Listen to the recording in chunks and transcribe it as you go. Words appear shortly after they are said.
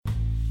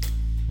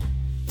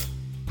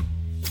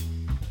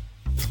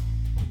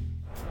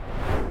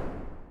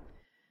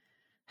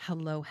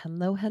Hello,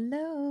 hello,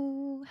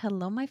 hello.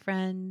 Hello, my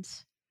friend.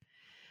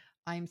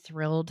 I'm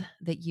thrilled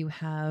that you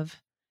have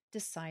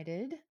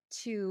decided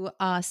to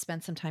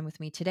spend some time with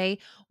me today.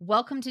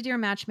 Welcome to Dear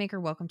Matchmaker.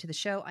 Welcome to the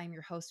show. I'm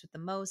your host with the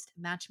most,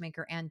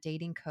 matchmaker and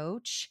dating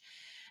coach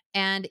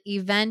and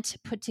event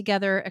put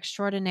together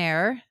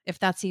extraordinaire, if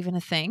that's even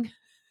a thing.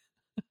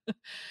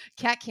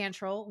 Kat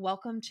Cantrell,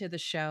 welcome to the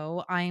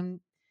show. I'm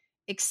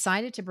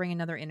excited to bring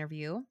another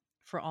interview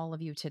for all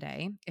of you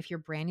today. If you're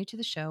brand new to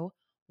the show,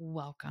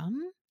 welcome.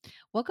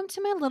 Welcome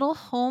to my little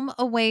home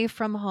away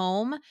from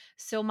home.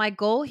 So, my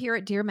goal here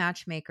at Dear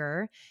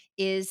Matchmaker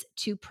is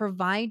to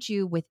provide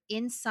you with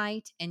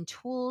insight and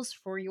tools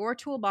for your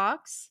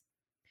toolbox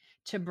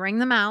to bring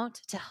them out,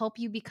 to help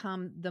you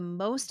become the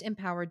most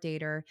empowered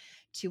dater,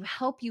 to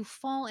help you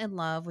fall in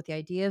love with the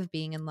idea of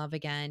being in love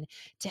again,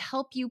 to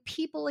help you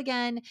people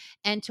again,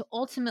 and to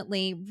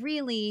ultimately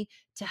really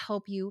to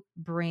help you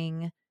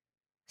bring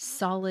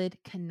solid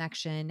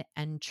connection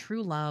and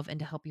true love and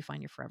to help you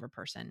find your forever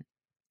person.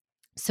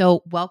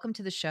 So, welcome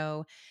to the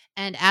show.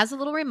 And as a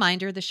little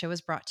reminder, the show is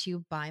brought to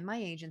you by my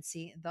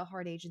agency,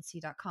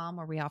 theheartagency.com,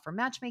 where we offer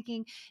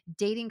matchmaking,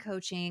 dating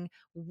coaching,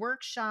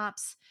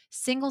 workshops,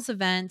 singles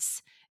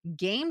events,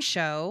 game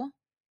show.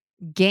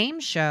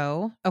 Game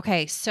show.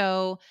 Okay,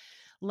 so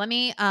let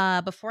me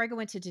before I go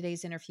into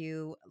today's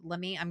interview,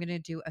 I'm going to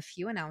do a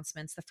few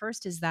announcements. The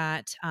first is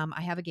that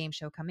I have a game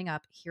show coming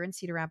up here in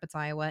Cedar Rapids,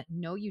 Iowa.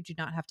 No, you do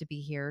not have to be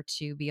here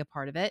to be a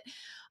part of it.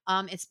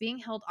 It's being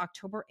held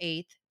October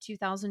 8th,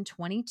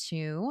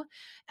 2022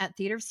 at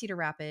Theater of Cedar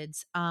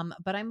Rapids.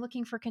 But I'm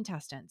looking for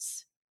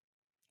contestants.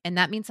 And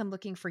that means I'm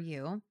looking for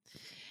you.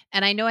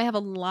 And I know I have a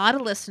lot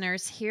of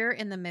listeners here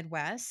in the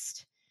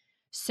Midwest.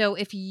 So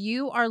if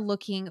you are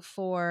looking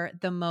for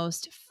the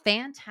most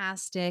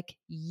fantastic,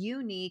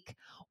 unique,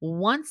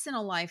 once in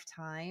a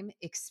lifetime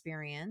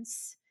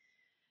experience,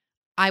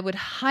 I would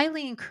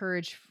highly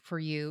encourage for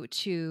you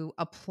to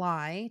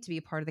apply to be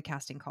a part of the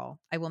casting call.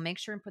 I will make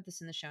sure and put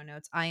this in the show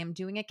notes. I am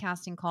doing a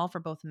casting call for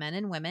both men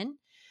and women.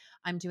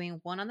 I'm doing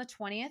one on the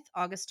 20th,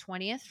 August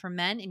 20th for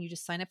men, and you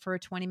just sign up for a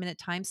 20-minute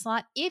time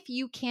slot. If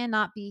you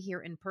cannot be here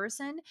in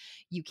person,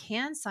 you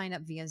can sign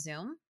up via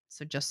Zoom.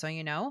 So just so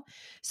you know.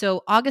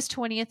 So August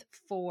 20th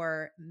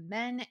for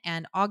men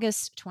and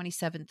August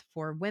 27th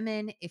for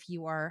women. If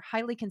you are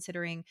highly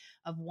considering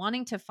of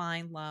wanting to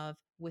find love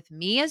with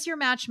me as your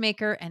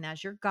matchmaker and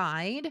as your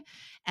guide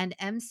and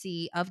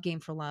MC of Game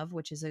for Love,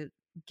 which is a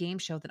game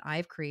show that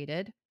I've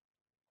created,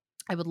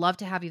 I would love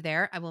to have you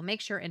there. I will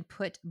make sure and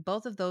put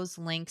both of those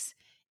links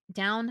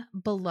down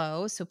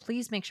below. So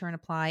please make sure and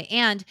apply.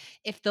 And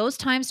if those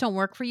times don't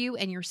work for you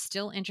and you're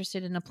still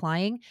interested in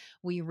applying,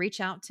 will you reach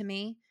out to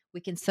me? We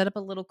can set up a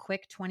little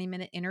quick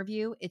 20-minute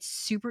interview. It's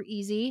super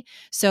easy.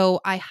 So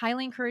I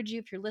highly encourage you,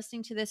 if you're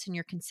listening to this and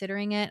you're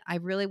considering it, I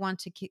really want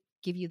to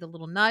give you the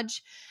little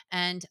nudge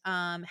and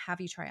have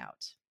you try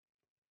out.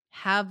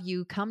 Have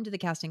you come to the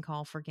casting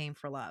call for Game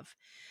for Love?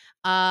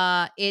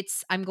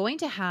 I'm going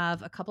to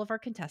have a couple of our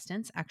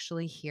contestants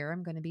actually here.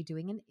 I'm going to be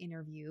doing an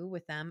interview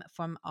with them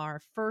from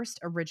our first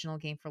original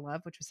Game for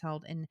Love, which was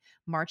held in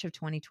March of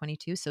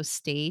 2022. So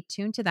stay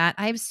tuned to that.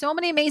 I have so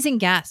many amazing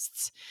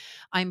guests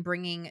I'm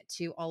bringing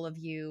to all of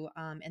you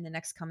in the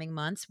next coming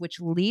months, which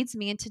leads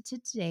me into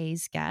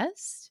today's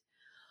guest.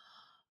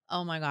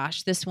 Oh my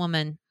gosh, this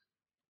woman,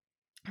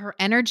 her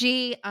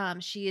energy,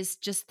 she is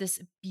just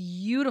this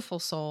beautiful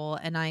soul,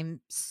 and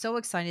I'm so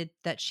excited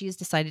that she has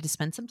decided to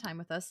spend some time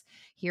with us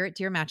here at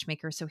Dear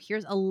Matchmaker. So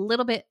here's a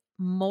little bit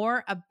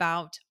more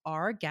about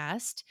our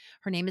guest.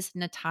 Her name is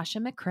Natasha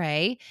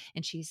McCrae,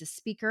 and she's a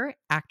speaker,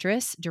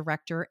 actress,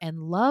 director, and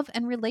love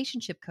and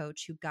relationship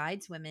coach who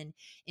guides women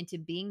into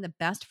being the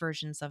best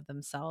versions of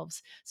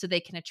themselves so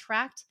they can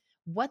attract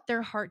what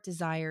their heart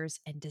desires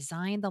and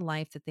design the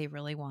life that they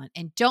really want.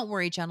 And don't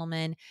worry,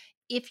 gentlemen,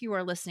 if you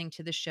are listening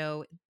to the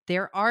show,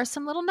 there are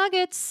some little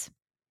nuggets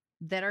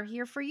that are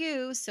here for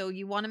you. So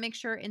you want to make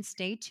sure and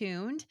stay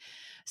tuned.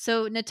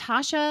 So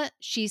Natasha,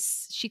 she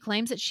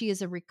claims that she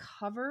is a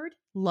recovered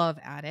love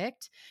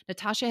addict.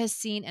 Natasha has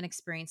seen and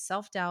experienced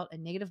self-doubt, a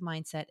negative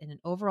mindset, and an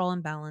overall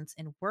imbalance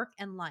in work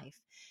and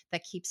life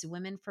that keeps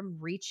women from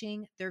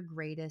reaching their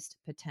greatest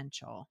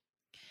potential.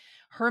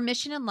 Her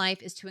mission in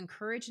life is to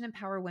encourage and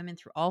empower women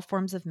through all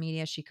forms of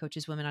media. She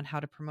coaches women on how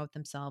to promote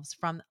themselves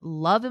from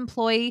love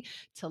employee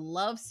to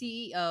love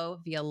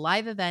CEO via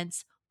live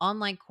events,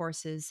 online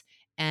courses,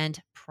 and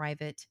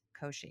private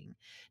coaching.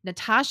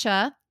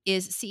 Natasha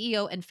is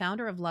CEO and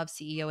founder of Love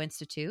CEO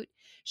Institute.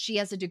 She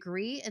has a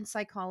degree in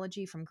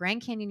psychology from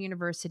Grand Canyon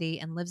University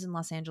and lives in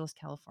Los Angeles,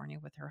 California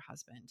with her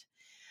husband.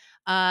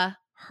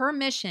 Her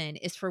mission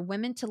is for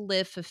women to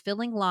live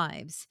fulfilling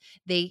lives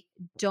they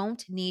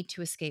don't need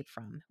to escape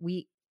from.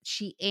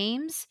 She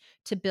aims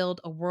to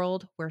build a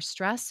world where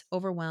stress,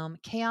 overwhelm,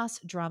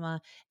 chaos,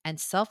 drama, and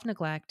self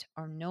neglect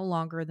are no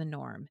longer the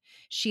norm.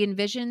 She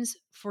envisions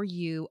for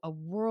you a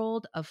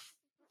world of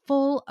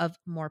full of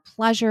more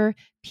pleasure,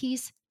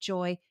 peace,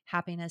 joy,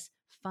 happiness,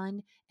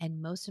 fun, and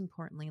most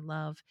importantly,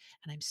 love.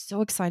 And I'm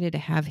so excited to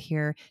have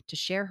here to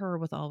share her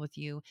with all with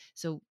you.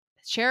 So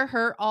share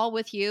her all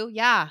with you.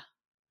 Yeah.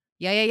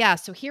 Yeah, yeah, yeah.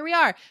 So here we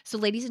are. So,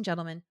 ladies and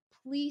gentlemen,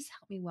 please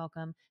help me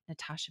welcome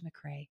Natasha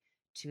McCrae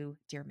to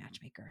Dear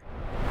Matchmaker.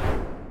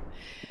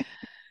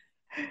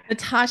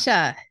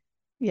 Natasha,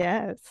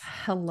 Yes.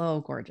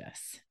 hello,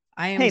 gorgeous.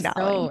 I am Hey, so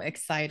darling.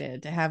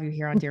 excited to have you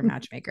here on Dear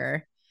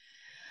Matchmaker.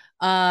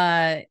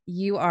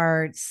 You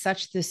are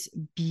such this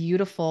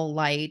beautiful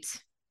light.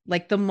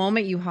 Like the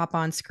moment you hop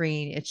on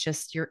screen, it's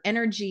just your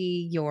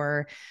energy,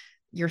 your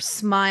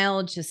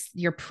smile, just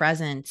your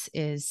presence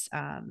is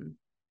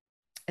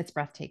it's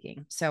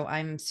breathtaking. So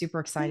I'm super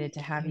excited to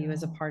Thank have you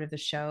as a you. part of the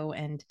show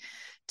and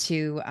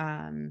to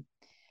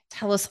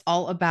tell us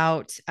all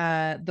about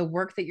the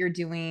work that you're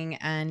doing.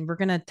 And we're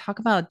going to talk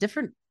about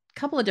different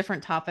couple of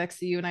different topics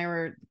that you and I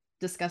were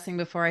discussing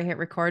before I hit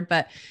record.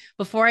 But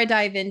before I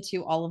dive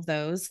into all of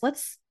those,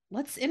 let's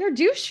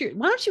introduce you.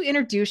 Why don't you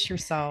introduce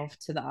yourself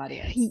to the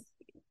audience?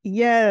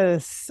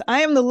 Yes,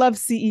 I am the love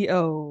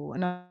CEO.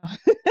 No.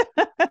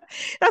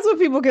 That's what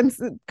people can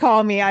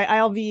call me.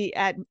 I'll be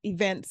at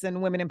events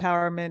and women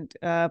empowerment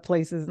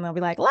places, and they'll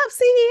be like, "Love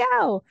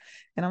CEO,"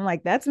 and I'm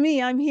like, "That's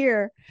me. I'm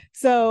here."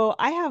 So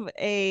I have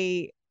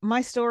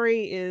my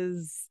story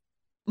is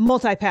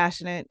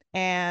multi-passionate,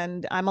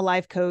 and I'm a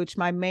life coach.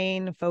 My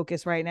main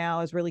focus right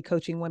now is really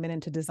coaching women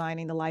into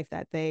designing the life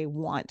that they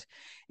want.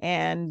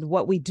 And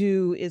what we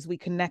do is we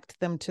connect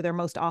them to their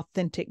most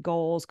authentic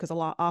goals, because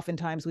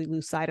oftentimes we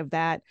lose sight of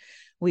that.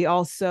 We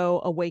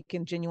also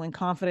awaken genuine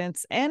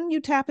confidence, and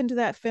you tap into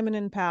that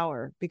feminine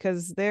power,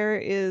 because there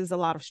is a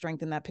lot of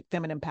strength in that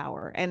feminine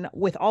power. And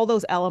with all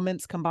those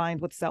elements combined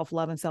with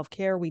self-love and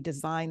self-care, we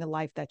design the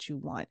life that you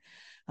want.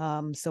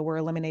 So we're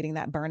eliminating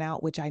that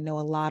burnout, which I know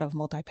a lot of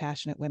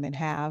multi-passionate women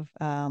have.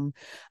 I'm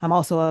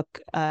also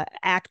a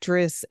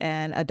actress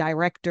and a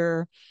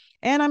director,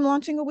 and I'm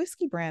launching a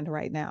whiskey brand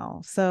right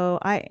now. So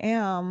I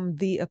am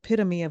the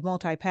epitome of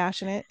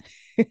multi-passionate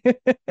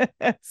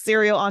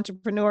serial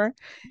entrepreneur.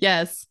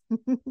 Yes.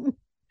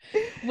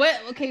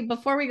 What okay,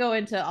 before we go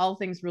into all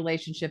things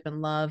relationship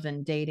and love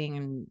and dating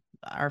and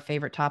our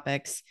favorite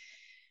topics,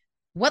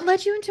 what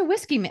led you into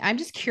I'm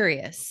just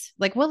curious.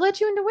 Like what led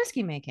you into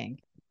whiskey making?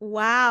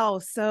 Wow.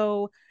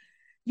 So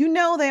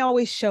they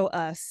always show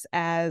us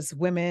as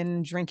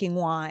women drinking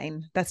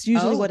wine. That's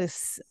usually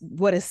Oh,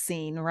 what is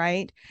seen,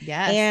 right?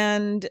 yes.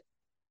 And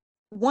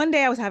one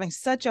day I was having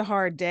such a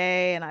hard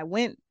day, and I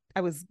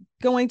was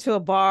going to a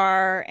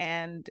bar,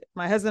 and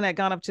my husband had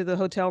gone up to the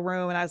hotel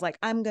room, and I was like,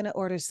 I'm going to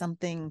order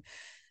something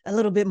a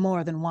little bit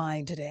more than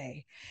wine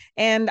today.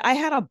 And I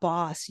had a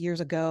boss years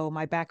ago.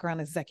 My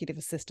background is executive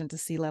assistant to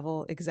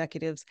C-level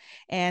executives,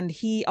 and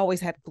he always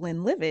had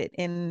Glenlivet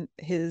in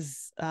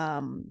his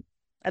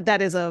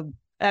that is a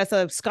that's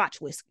a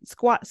Scotch whiskey.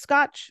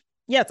 Scotch.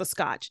 Yeah, it's a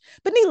Scotch.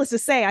 But needless to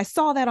say, I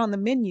saw that on the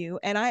menu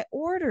and I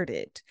ordered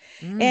it.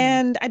 Mm,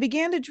 And I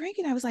began to drink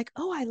it. I was like,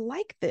 oh, I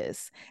like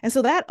this. And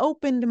so that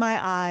opened my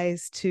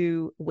eyes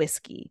to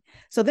whiskey.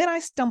 So then I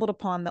stumbled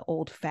upon the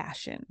old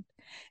fashioned.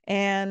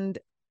 And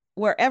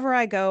wherever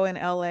I go in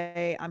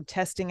LA, I'm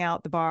testing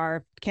out the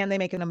bar. Can they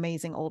make an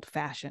amazing old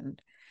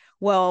fashioned?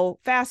 Well,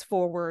 fast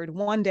forward,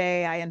 one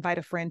day I invite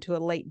a friend to a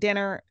late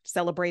dinner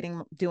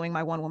celebrating doing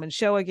my one woman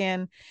show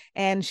again.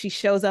 And she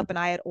shows up, and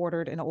I had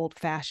ordered an old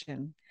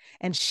fashioned.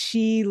 And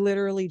she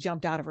literally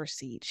jumped out of her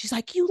seat. She's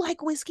like, "You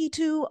like whiskey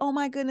too? Oh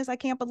my goodness, I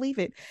can't believe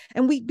it."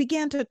 And we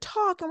began to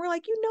talk, and we're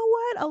like, you know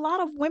what? A lot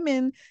of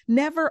women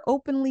never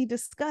openly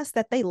discuss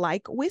that they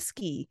like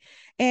whiskey.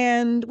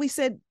 And we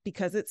said,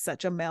 because it's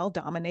such a male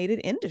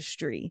dominated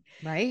industry.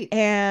 right.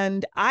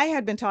 And I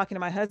had been talking to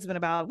my husband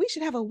about we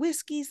should have a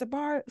whiskey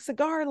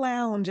cigar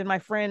lounge. And my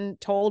friend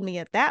told me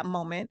at that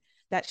moment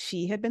that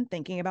she had been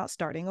thinking about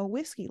starting a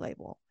whiskey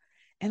label.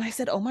 And I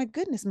said, oh my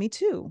goodness, me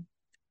too.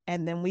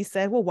 And then we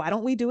said, well, why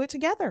don't we do it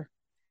together?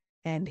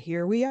 And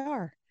here we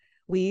are.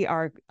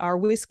 Our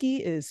whiskey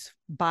is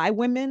by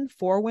women,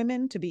 for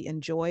women, to be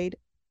enjoyed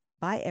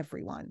by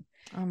everyone.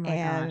 Oh my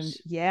And gosh.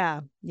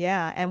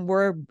 yeah. And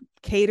we're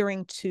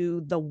catering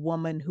to the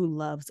woman who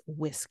loves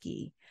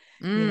whiskey,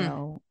 you Mm,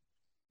 know.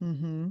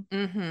 Mm-hmm.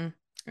 mm-hmm.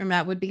 And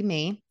that would be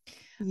me.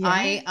 Yeah.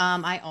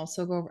 I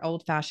also go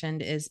old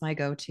fashioned is my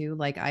go-to.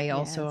 Like I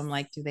also Yes. am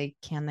like,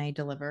 can they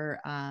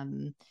deliver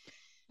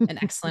an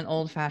excellent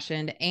old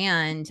fashioned?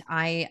 And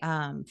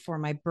I for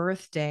my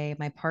birthday,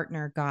 my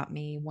partner got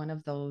me one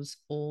of those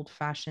old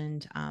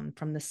fashioned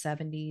from the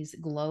 70s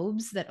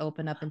globes that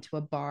open up into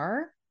a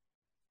bar.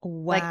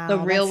 Like the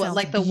Wow, that real, sounds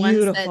like the ones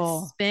that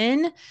beautiful.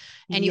 spin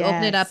and you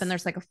open it up and Yes.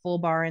 there's like a full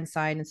bar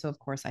inside. And so, of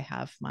course, I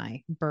have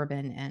my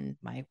bourbon and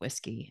my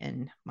whiskey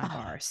in my Oh,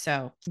 bar.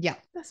 So, yeah.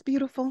 that's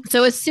beautiful.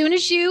 So as soon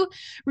as you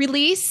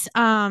release,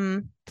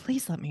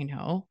 please let me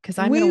know because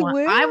We will.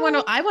 I want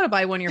to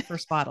buy one of your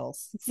first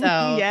bottles.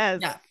 So Yes.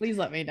 yeah, please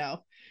let me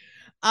know.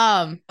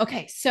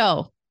 Okay,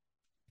 so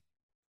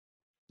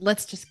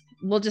let's just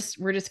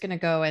we're just gonna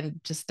go and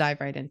just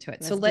dive right into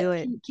it. So Let's do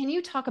it. can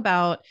you talk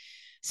about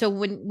so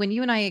when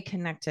you and I had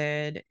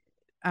connected,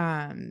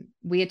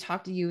 we had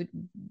talked to you,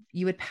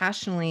 you had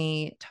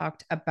passionately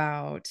talked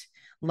about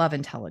love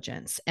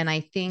intelligence. And I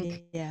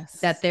think that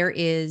Yes. there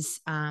is,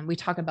 we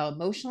talk about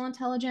emotional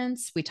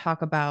intelligence, we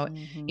talk about,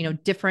 Hmm.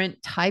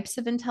 different types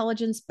of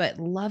intelligence, but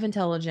love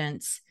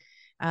intelligence,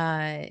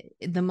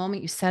 the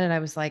moment you said it, I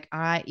was like,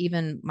 I,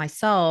 even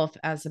myself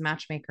as a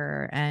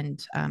matchmaker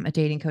and a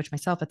dating coach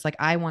myself, it's like,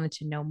 I wanted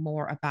to know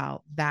more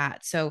about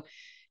that. So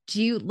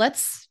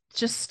let's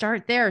just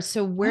start there.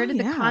 So where Oh did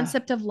the yeah.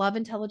 concept of love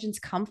intelligence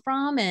come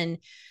from? And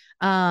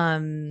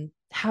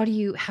how do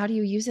you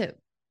use it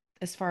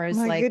as far as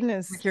My like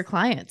goodness. with your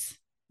clients?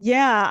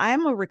 Yeah,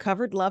 I'm a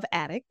recovered love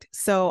addict.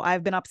 So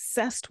I've been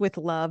obsessed with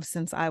love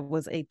since I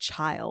was a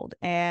child.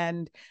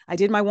 And I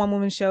did my one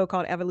woman show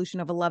called Evolution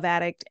of a Love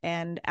Addict.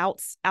 And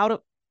out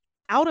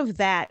of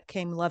that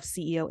came Love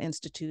CEO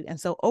Institute. And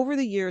so over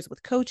the years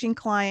with coaching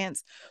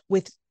clients,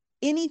 with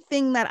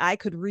anything that I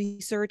could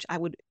research, I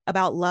would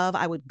about love,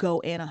 I would go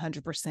in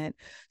 100%.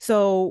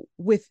 So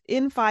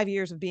within 5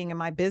 years of being in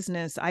my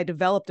business, I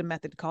developed a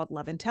method called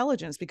Love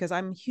Intelligence because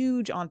I'm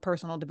huge on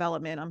personal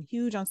development. I'm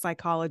huge on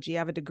psychology. I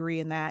have a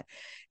degree in that.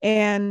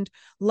 And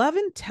Love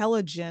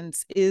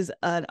Intelligence is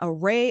an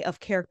array of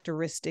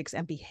characteristics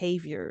and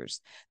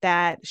behaviors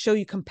that show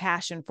you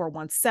compassion for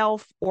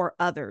oneself or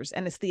others.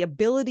 And it's the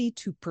ability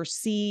to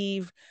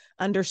perceive,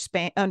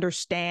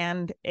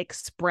 understand,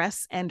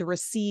 express, and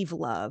receive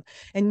love.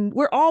 And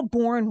we're all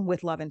born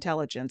with love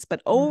intelligence, but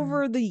Mhm.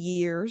 over the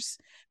years,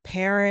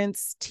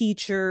 parents,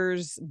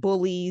 teachers,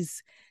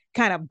 bullies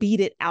kind of beat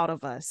it out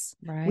of us.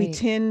 We Right.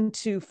 tend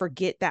to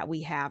forget that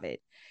we have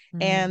it.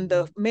 And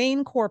the Mhm.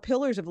 main core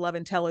pillars of love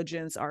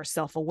intelligence are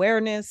self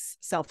awareness,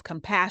 self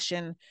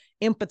compassion,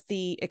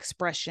 empathy,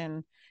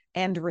 expression,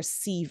 and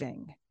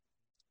receiving.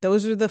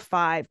 Those are the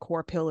five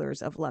core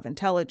pillars of love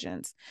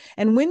intelligence.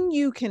 And when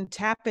you can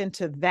tap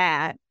into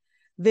that,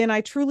 then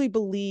I truly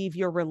believe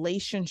your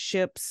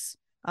relationship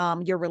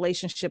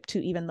to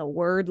even the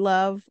word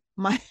love.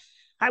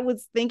 I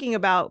was thinking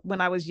about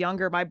when I was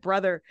younger, my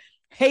brother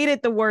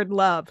hated the word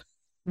love.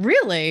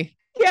 Really?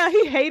 Yeah,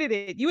 he hated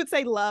it. You would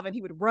say love and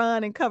he would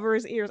run and cover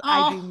his ears.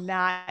 I Oh. do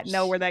not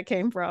know where that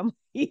came from.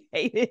 He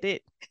hated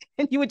it.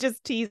 And you would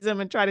just tease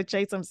him and try to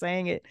chase him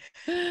saying it.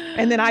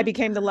 And then I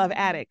became the love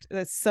addict.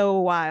 That's so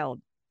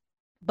wild.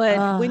 But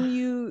Uh, when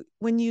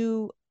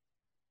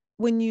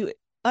you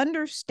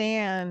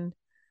understand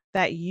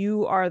that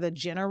you are the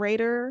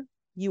generator,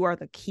 you are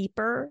the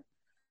keeper,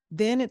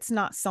 then it's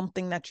not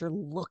something that you're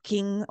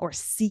looking or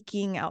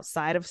seeking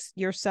outside of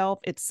yourself.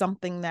 It's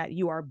something that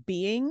you are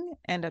being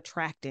and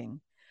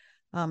attracting.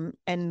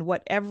 And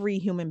what every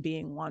human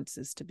being wants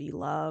is to be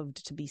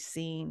loved, to be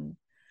seen.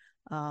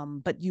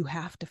 But you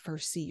have to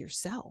first see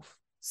yourself.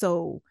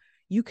 So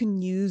you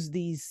can use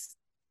these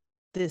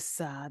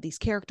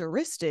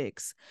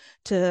characteristics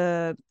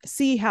to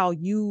see how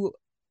you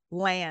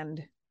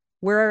land.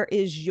 Where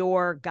is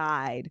your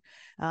guide?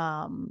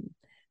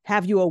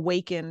 Have you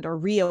awakened or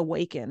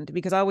reawakened?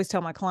 Because I always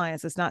tell my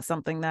clients it's not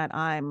something that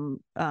I'm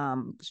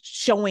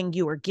showing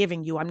you or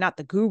giving you. I'm not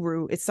the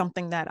guru. It's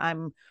something that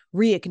I'm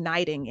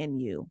reigniting in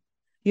you.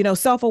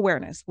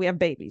 Self-awareness. We have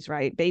babies,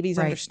 right? Babies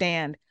right.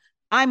 understand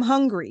I'm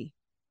hungry.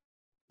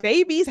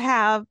 Babies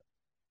have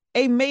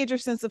a major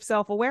sense of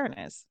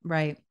self-awareness.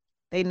 Right.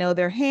 They know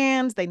their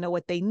hands, they know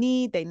what they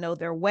need, they know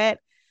they're wet.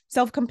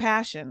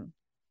 Self-compassion.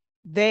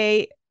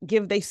 They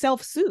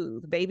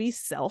self-soothe. Babies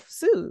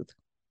self-soothe.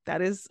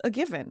 That is a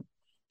given.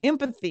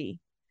 Empathy.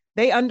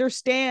 They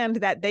understand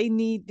that they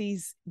need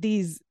these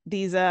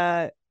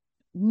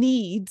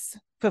needs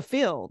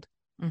fulfilled.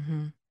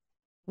 Hmm.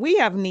 We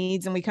have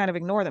needs and we kind of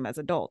ignore them as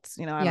adults.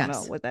 I don't know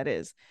Yes. what that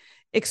is.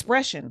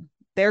 Expression.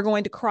 They're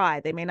going to cry.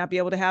 They may not be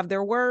able to have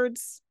their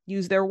words,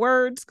 use their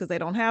words because they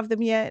don't have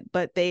them yet,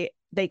 but they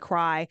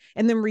cry.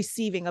 And then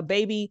receiving. A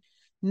baby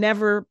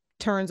never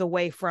turns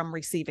away from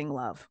receiving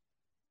love.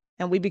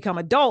 And we become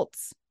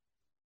adults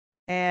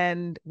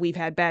and we've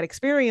had bad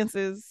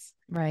experiences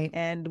Right.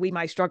 and we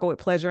might struggle with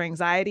pleasure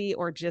anxiety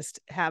or just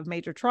have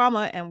major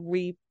trauma and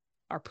we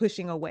are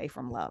pushing away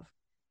from love.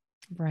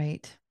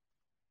 Right.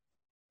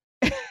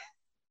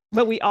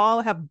 But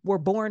we're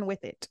born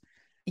with it.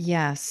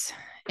 Yes.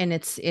 And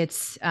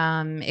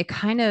it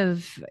kind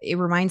of, it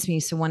reminds me.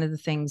 So one of the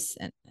things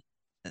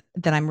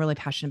that I'm really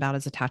passionate about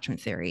is attachment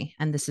theory.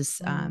 And this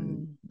is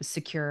Mm,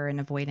 secure and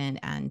avoidant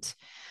and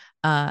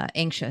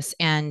anxious.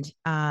 And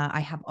I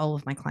have all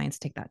of my clients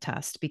take that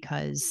test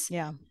because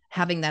yeah.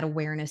 having that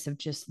awareness of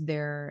just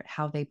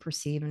how they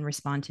perceive and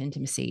respond to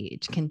intimacy,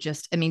 it can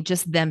just, I mean,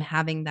 just them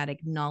having that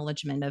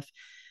acknowledgement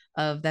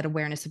of that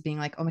awareness of being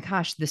like, oh my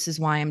gosh, this is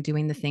why I'm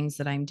doing the things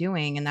that I'm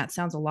doing. And that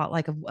sounds a lot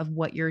like of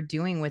what you're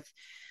doing with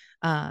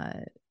uh,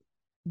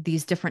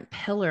 these different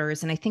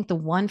pillars. And I think the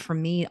one for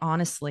me,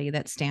 honestly,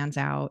 that stands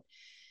out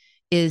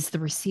is the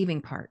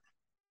receiving part,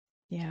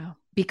 Yeah.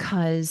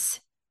 because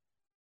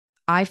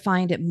I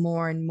find it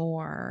more and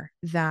more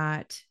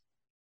that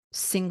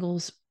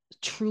singles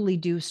truly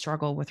do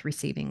struggle with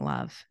receiving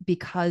love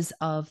because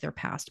of their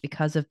past,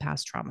 because of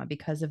past trauma,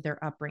 because of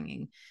their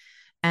upbringing.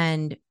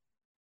 And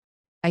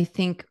I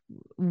think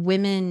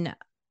women,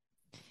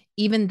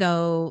 even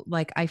though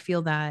like I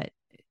feel that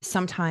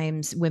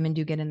sometimes women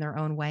do get in their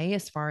own way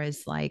as far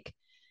as like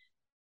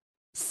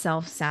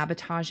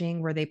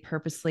self-sabotaging, where they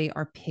purposely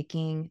are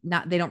picking,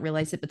 not, they don't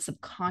realize it, but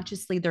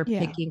subconsciously they're Yeah,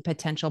 picking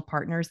potential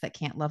partners that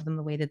can't love them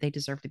the way that they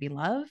deserve to be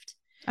loved.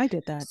 I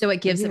did that So it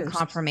for gives them years.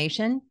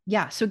 confirmation.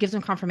 Yeah. So it gives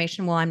them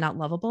confirmation. Well, I'm not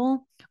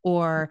lovable,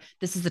 or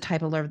this is the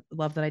type of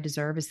love that I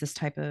deserve, is this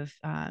type of,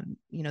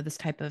 this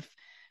type of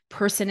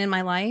person in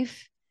my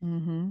life.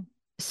 Mm-hmm.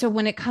 So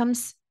when it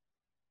comes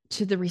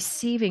to the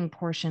receiving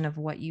portion of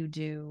what you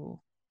do,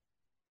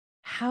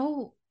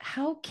 how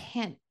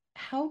can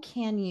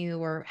you,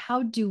 or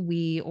how do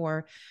we,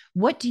 or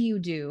what do you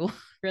do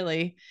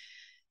really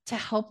to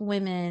help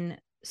women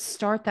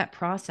start that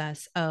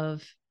process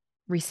of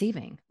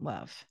receiving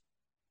love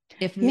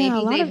if Yeah, a maybe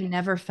lot they've of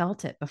never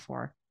felt it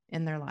before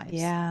in their lives?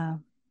 Yeah,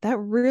 that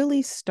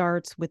really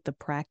starts with the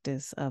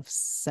practice of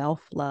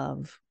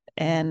self-love.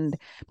 And Yes.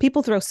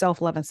 people throw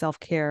self-love and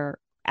self-care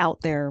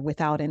out there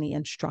without any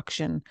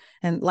instruction.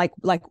 And like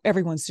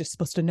everyone's just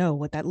supposed to know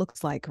what that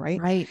looks like, right?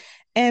 Right.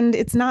 And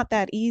it's not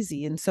that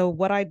easy. And so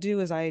what I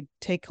do is I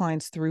take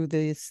clients through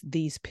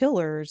these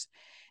pillars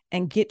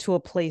and get to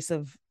a place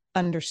of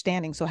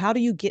understanding. So how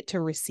do you get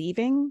to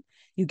receiving?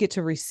 You get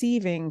to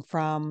receiving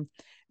from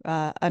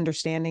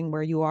understanding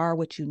where you are,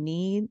 what you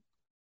need,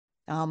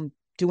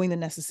 doing the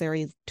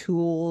necessary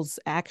tools,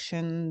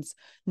 actions,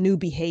 new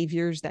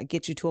behaviors that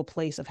get you to a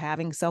place of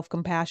having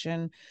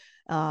self-compassion.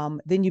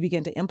 Then you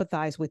begin to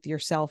empathize with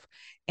yourself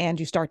and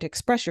you start to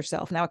express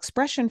yourself. Now,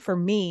 expression for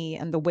me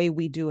and the way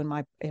we do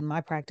in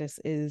my practice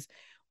is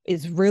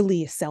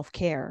really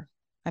self-care.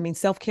 I mean,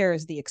 self-care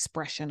is the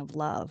expression of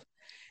love.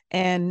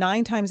 And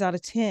 9 times out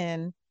of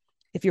 10,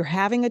 if you're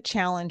having a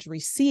challenge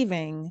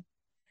receiving,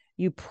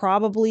 you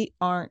probably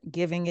aren't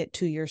giving it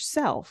to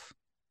yourself.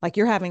 Like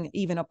you're having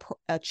even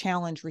a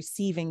challenge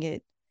receiving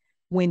it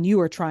when you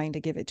are trying to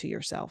give it to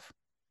yourself.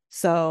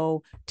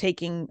 So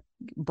taking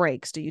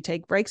breaks, do you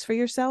take breaks for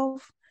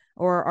yourself,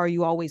 or are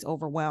you always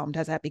overwhelmed?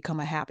 Has that become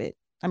a habit?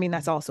 I mean,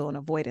 that's also an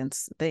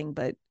avoidance thing,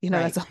 but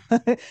Right.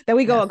 that's that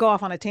we go Yes. go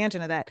off on a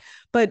tangent of that.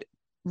 But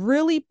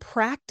really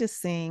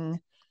practicing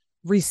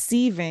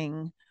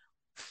receiving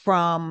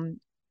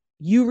from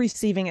you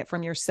receiving it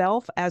from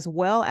yourself, as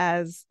well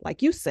as,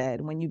 like you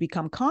said, when you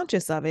become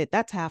conscious of it,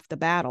 that's half the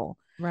battle.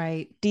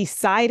 Right.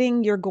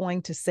 Deciding you're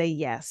going to say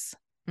yes,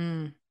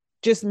 Mm,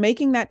 just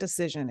making that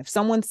decision. If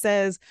someone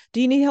says, do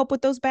you need help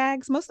with those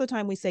bags? Most of the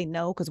time we say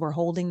no because we're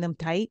holding them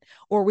tight,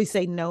 or we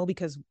say no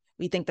because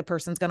we think the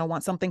person's going to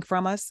want something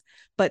from us,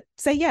 but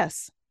say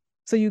yes.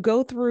 So you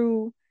go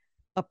through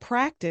a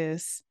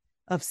practice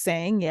of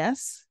saying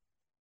yes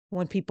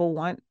when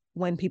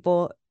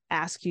people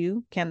ask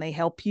you, can they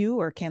help you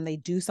or can they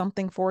do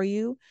something for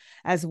you,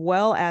 as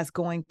well as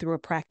going through a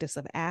practice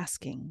of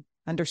asking,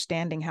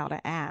 understanding how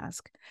to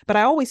ask. But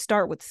I always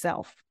start with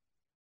self.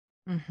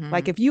 Like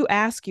mm-hmm. if you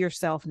ask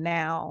yourself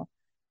now,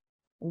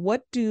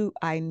 what do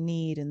I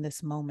need in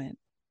this moment?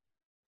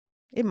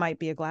 It might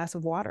be a glass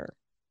of water.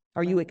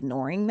 Are you Right.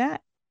 ignoring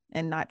that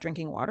and not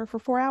drinking water for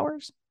 4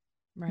 hours?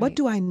 What Right.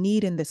 do I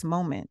need in this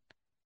moment?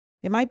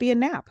 It might be a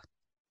nap.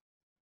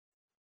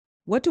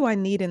 What do I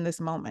need in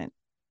this moment?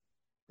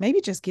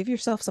 Maybe just give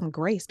yourself some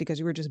grace because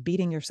you were just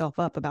beating yourself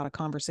up about a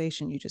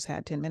conversation you just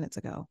had 10 minutes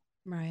ago.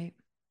 Right.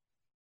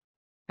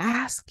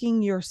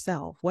 Asking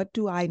yourself, what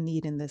do I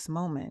need in this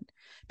moment?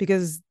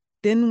 Because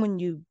then when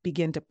you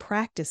begin to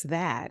practice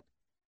that,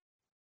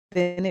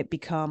 then it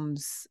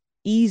becomes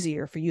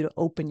easier for you to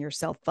open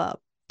yourself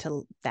up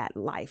to that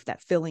life,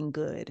 that feeling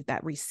good,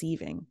 that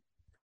receiving.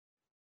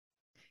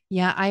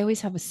 Yeah, I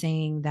always have a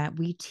saying that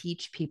we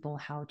teach people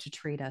how to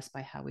treat us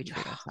by how we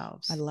treat I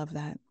ourselves. love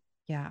that.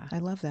 Yeah, I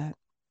love that.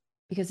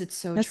 because it's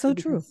so That's true, so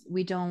true. because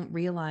we don't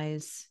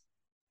realize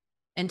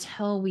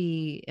until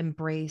we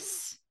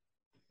embrace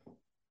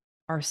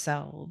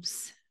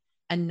ourselves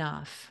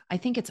enough. I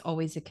think it's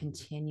always a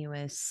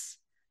continuous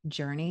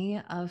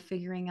journey of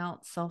figuring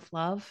out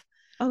self-love.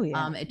 Oh,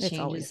 yeah. It It's changes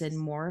always. and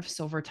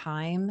morphs over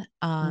time.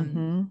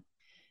 Mm-hmm.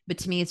 But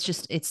to me,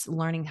 it's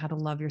learning how to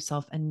love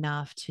yourself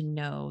enough to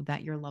know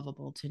that you're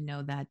lovable, to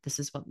know that this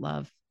is what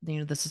love,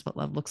 this is what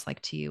love looks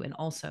like to you. And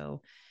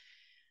also,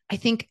 I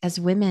think as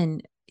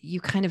women, you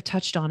kind of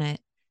touched on it,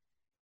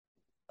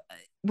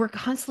 we're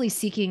constantly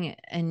seeking,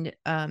 and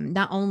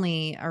not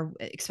only are,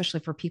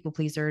 especially for people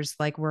pleasers,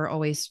 like we're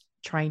always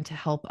trying to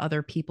help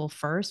other people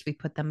first, we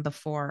put them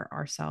before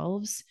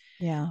ourselves.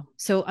 Yeah.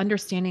 So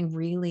understanding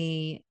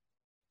really,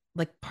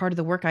 like, part of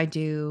the work I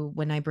do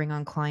when I bring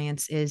on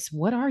clients is,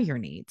 what are your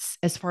needs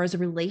as far as a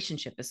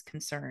relationship is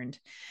concerned?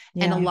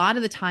 And a Yeah. lot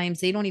of the times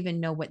they don't even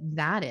know what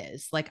that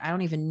is. Like, I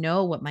don't even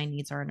know what my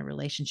needs are in a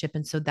relationship.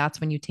 And so that's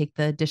when you take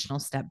the additional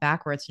step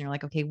backwards and you're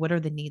like, okay, what are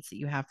the needs that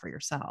you have for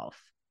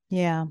yourself?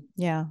 Yeah.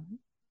 Yeah.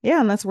 Yeah.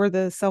 And that's where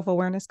the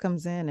self-awareness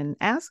comes in. And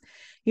ask,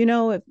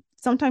 if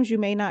sometimes you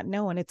may not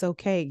know, and it's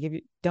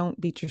okay. Don't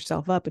beat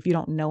yourself up if you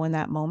don't know in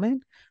that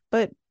moment.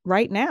 But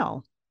right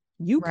now,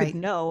 you could Right.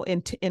 know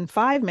in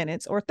 5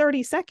 minutes or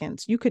 30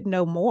 seconds, you could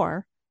know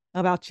more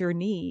about your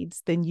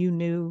needs than you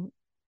knew,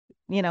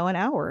 an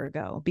hour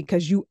ago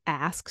because you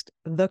asked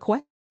the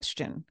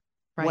question.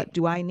 Right. What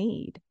do I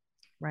need?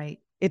 Right.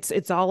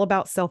 It's all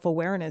about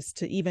self-awareness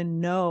to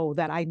even know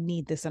that I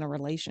need this in a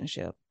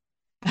relationship.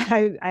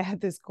 I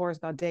had this course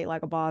called Date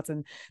Like a Boss,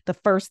 and the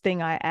first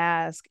thing I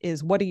ask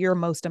is, what are your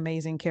most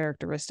amazing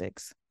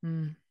characteristics?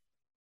 Mm.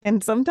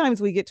 And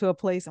sometimes we get to a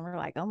place and we're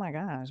like, oh my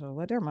gosh, well,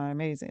 what are my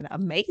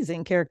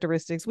amazing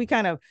characteristics? We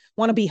kind of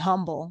want to be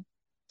humble.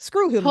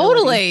 Screw humility.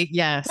 Totally.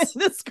 Yes.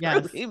 Screw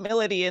Yes.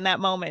 humility in that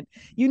moment.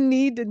 You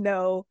need to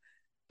know,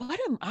 what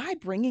am I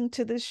bringing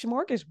to this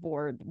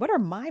smorgasbord? What are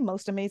my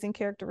most amazing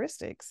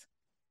characteristics?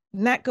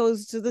 And that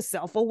goes to the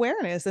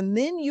self-awareness. And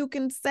then you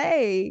can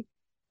say,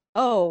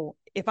 oh,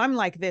 if I'm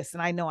like this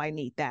and I know I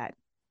need that.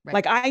 Right.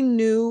 Like I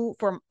knew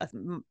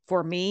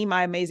for me,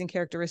 my amazing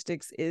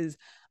characteristics is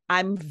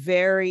I'm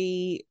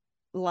very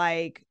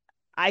like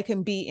I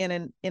can be in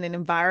an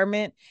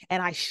environment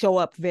and I show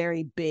up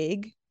very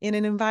big in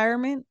an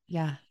environment.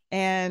 Yeah.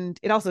 And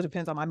it also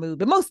depends on my mood,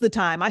 but most of the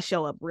time I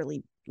show up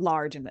really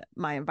large in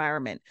my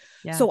environment.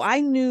 Yes. So I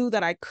knew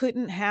that I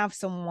couldn't have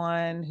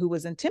someone who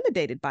was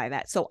intimidated by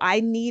that. So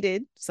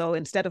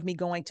instead of me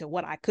going to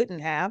what I couldn't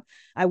have,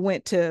 I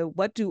went to,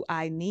 what do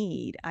I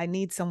need? I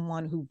need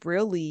someone who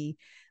really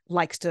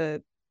likes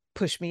to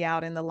push me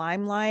out in the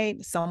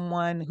limelight,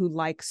 someone who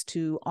likes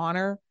to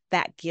honor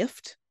that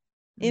gift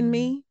in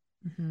me,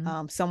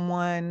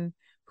 someone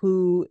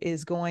who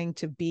is going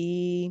to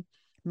be,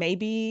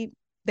 maybe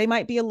they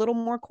might be a little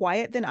more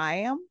quiet than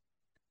I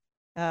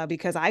am,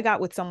 because I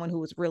got with someone who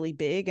was really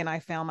big and I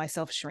found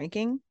myself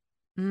shrinking.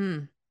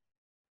 Mm.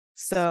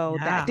 So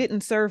that Yeah.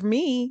 didn't serve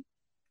me.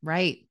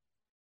 Right.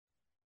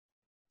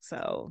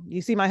 So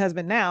you see my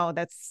husband now,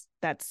 that's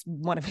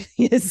one of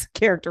his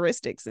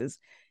characteristics is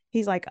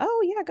he's like,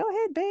 oh yeah, go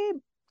ahead, babe.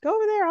 Go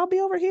over there. I'll be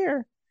over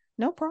here.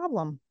 No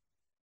problem.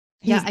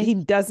 Yeah. He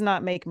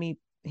doesn't make me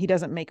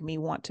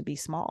want to be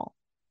small.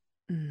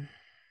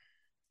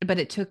 But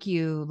it took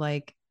you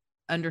like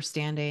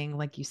understanding,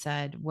 like you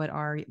said, what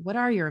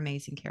are your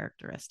amazing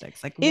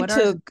characteristics? Like It what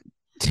are took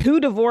 2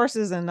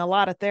 divorces and a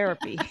lot of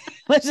therapy.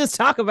 Let's just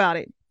talk about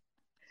it.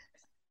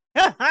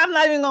 I'm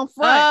not even gonna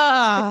front.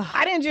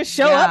 I didn't just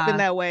show up in yeah.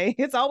 that way.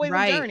 It's always a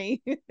Right.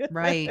 journey.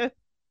 Right.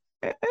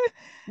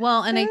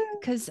 Well, and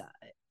because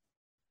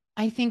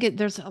I think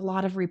there's a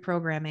lot of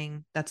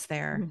reprogramming that's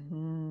there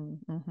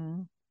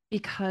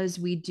because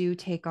we do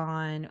take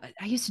on.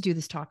 I used to do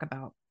this talk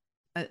about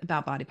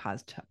body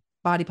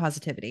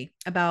positivity,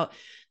 about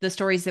the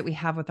stories that we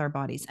have with our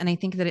bodies, and I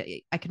think that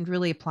I can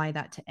really apply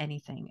that to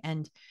anything.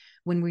 And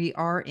when we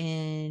are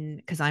in,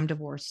 because I'm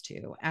divorced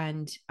too,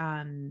 and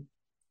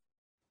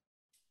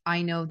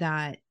I know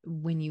that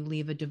when you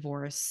leave a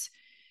divorce,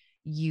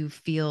 you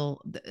feel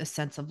a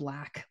sense of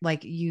lack,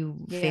 like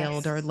you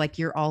failed, or like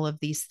you're all of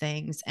these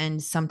things.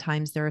 And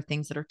sometimes there are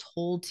things that are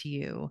told to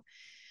you.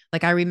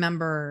 Like I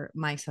remember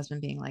my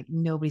ex-husband being like,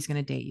 nobody's going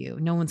to date you.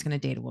 No one's going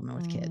to date a woman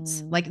with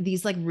kids. Like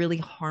these like really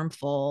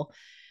harmful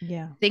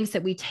things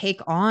that we take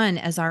on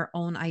as our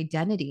own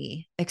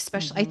identity.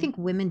 Especially, I think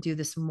women do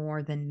this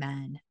more than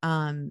men.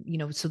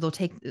 So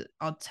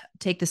I'll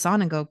take this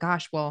on and go,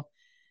 gosh, well,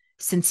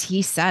 since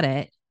he said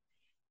it,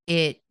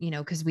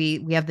 because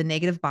we have the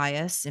negative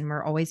bias and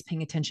we're always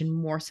paying attention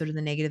more so to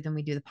the negative than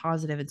we do the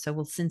positive. And so,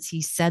 well, since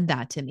he said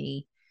that to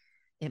me,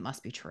 it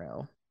must be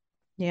true.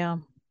 Yeah.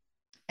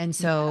 And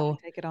so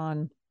take it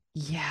on.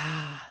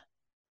 Yeah.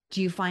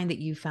 Do you find that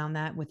you found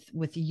that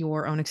with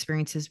your own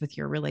experiences with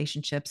your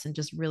relationships, and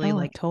just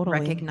really totally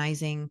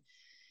recognizing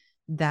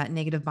that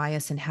negative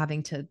bias and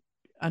having to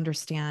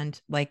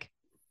understand, like,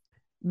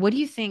 what do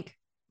you think?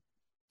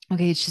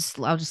 Okay,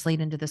 I'll just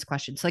lead into this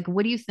question. It's like,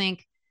 what do you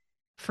think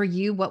for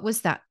you? What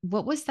was that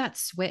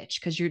switch?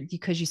 Because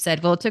you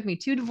said, well, it took me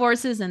 2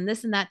 divorces and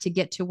this and that to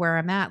get to where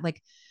I'm at.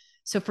 Like,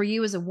 so for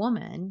you as a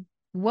woman,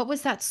 what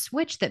was that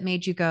switch that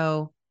made you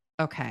go,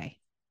 okay,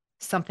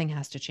 something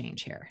has to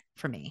change here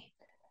for me?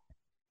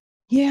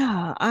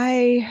 Yeah,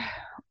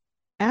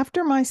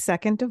 after my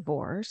second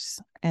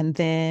divorce, and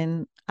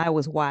then I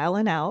was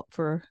wilding out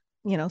for,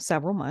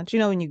 several months, I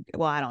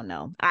don't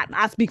know.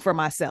 I speak for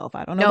myself.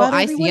 I don't know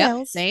about everyone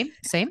else. Same.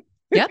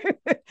 Yep.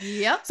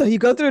 Yep. So you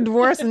go through a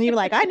divorce and you're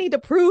like, I need to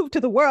prove to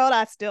the world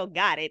I still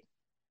got it,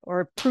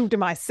 or prove to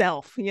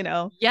myself,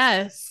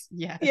 Yes.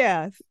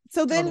 Yeah.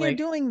 So then Totally. you're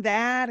doing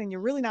that and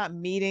you're really not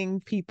meeting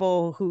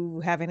people who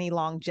have any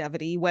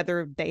longevity,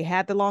 whether they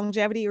had the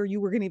longevity or you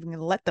were going to even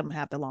let them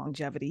have the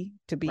longevity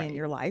to be in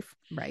your life.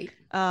 Right.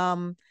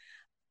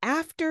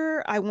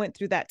 After I went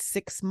through that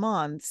 6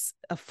 months,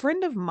 a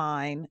friend of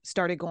mine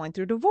started going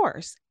through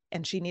divorce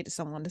and she needed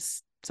somewhere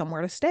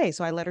to stay.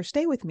 So I let her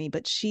stay with me.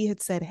 But she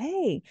had said,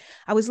 hey,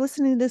 I was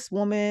listening to this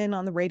woman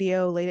on the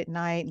radio late at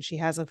night, and she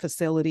has a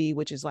facility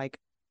which is like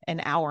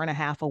an hour and a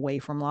half away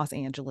from Los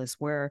Angeles,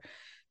 where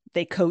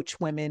they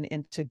coach women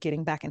into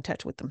getting back in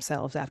touch with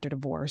themselves after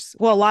divorce.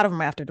 Well, a lot of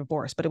them after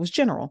divorce, but it was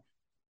general.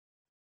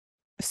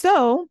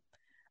 So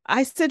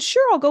I said,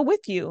 sure, I'll go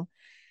with you.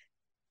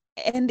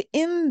 And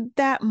in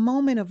that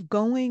moment of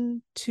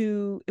going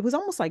to, it was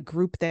almost like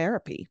group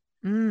therapy.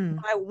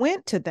 I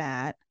went to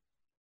that,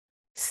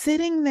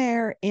 sitting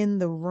there in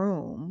the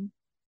room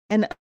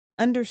and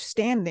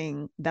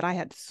understanding that I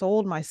had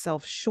sold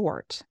myself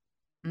short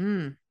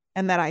Mm.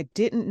 and that I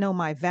didn't know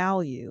my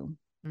value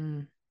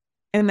Mm.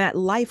 and that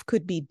life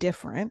could be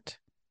different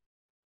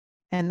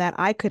and that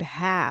I could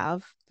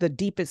have the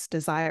deepest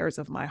desires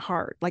of my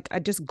heart. Like I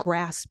just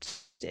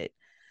grasped it.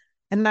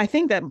 And I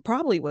think that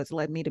probably was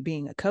led me to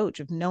being a coach,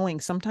 of knowing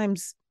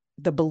sometimes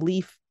the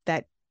belief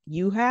that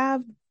you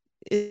have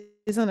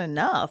isn't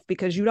enough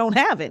because you don't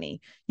have any.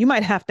 You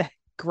might have to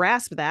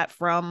grasp that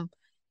from,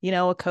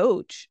 a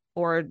coach,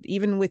 or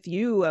even with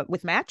you,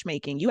 with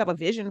matchmaking. You have a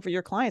vision for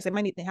your clients. They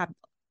might need to have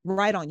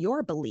right on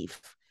your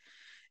belief.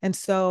 And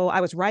so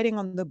I was writing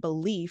on the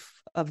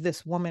belief of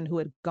this woman who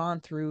had gone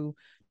through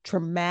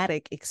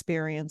traumatic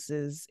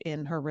experiences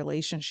in her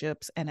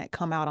relationships and had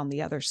come out on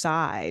the other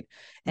side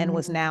and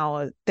was Mm. now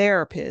a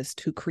therapist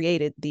who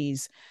created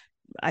these,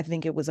 I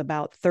think it was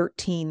about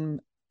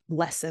 13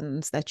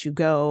 lessons that you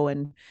go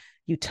and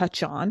you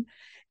touch on.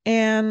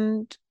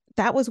 And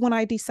that was when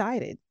I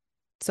decided.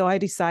 So I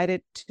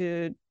decided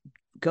to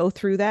go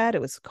through that.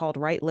 It was called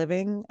Right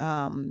Living.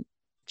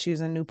 She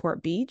was in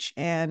Newport Beach.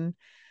 And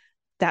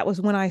that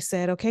was when I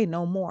said, okay,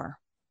 no more,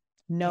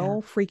 Yeah.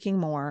 no freaking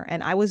more.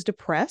 And I was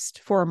depressed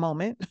for a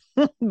moment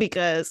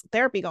because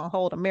therapy gonna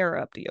hold a mirror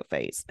up to your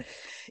face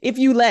if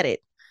you let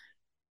it,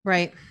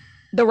 Right.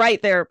 the right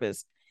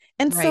therapist.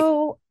 And Right.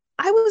 so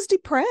I was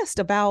depressed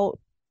about,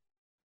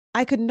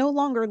 I could no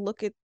longer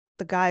look at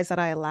the guys that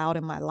I allowed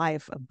in my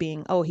life of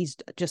being, oh, he's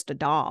just a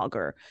dog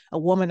or a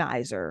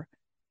womanizer.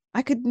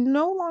 I could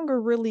no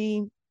longer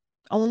really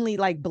only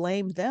like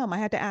blame them. I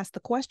had to ask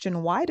the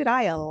question, why did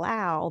I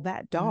allow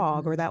that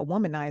dog or Mm. that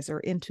womanizer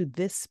into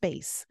this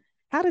space?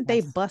 How did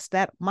they Yes. bust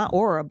that my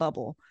aura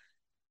bubble?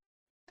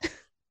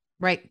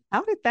 Right.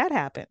 How did that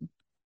happen?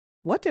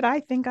 What did I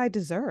think I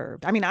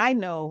deserved? I mean, I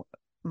know,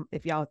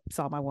 if y'all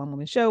saw my one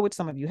woman show, which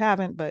some of you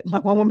haven't, but my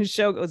one woman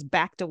show goes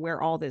back to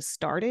where all this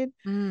started.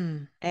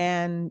 Mm.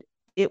 And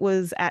it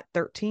was at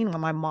 13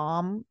 when my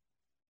mom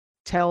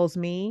tells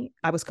me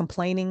I was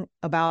complaining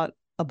about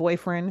a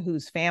boyfriend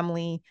whose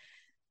family,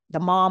 the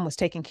mom was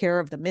taking care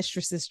of the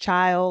mistress's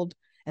child,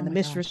 Oh and the my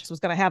gosh. mistress was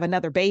going to have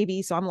another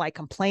baby. So I'm like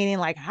complaining,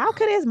 like, how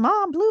could his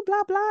mom, blah,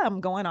 blah, blah.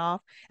 I'm going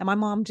off. And my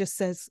mom just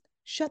says,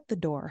 shut the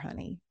door,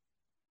 honey.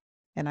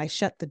 And I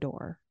shut the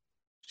door.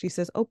 She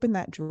says, open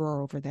that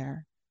drawer over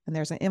there. And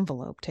there's an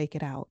envelope, take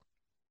it out.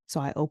 So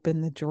I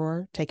open the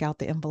drawer, take out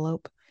the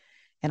envelope,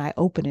 and I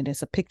open it.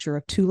 It's a picture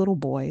of two little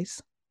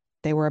boys.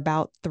 They were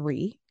about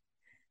 3.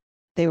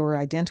 They were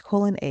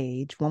identical in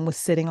age. One was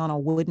sitting on a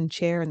wooden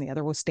chair and the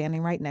other was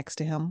standing right next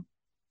to him.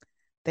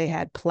 They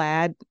had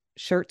plaid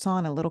shirts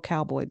on and little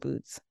cowboy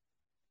boots.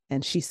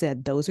 And she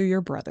said, those are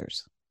your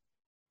brothers.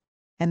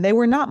 And they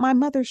were not my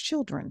mother's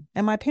children.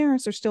 And my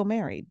parents are still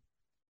married.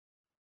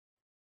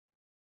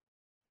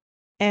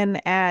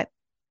 And at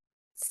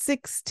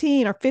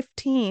 16 or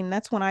 15,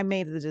 that's when I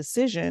made the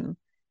decision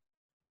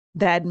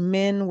that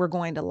men were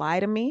going to lie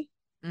to me,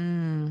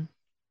 Mm.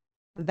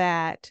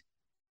 that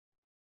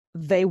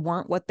they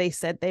weren't what they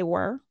said they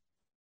were,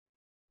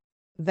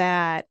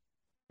 that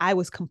I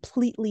was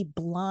completely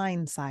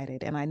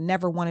blindsided and I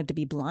never wanted to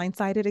be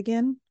blindsided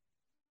again.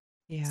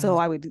 Yeah. So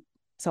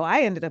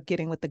I ended up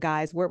getting with the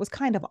guys where it was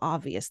kind of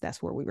obvious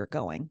that's where we were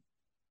going.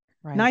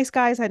 Right. Nice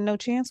guys had no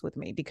chance with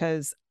me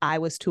because I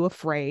was too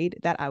afraid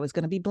that I was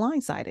going to be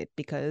blindsided,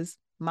 because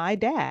my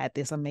dad,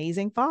 this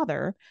amazing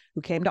father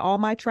who came to all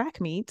my track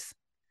meets,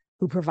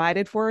 who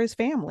provided for his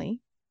family,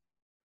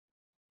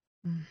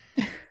 Mm.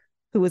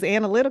 who was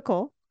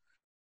analytical,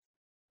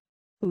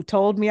 who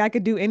told me I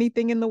could do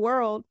anything in the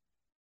world,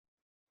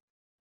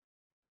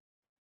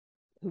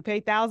 who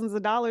paid thousands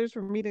of dollars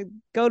for me to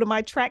go to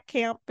my track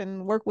camp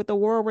and work with a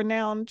world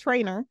renowned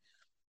trainer,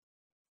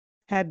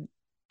 had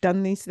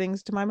done these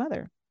things to my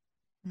mother.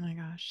 Oh my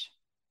gosh.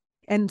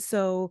 And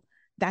so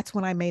that's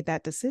when I made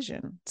that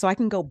decision. So I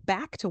can go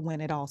back to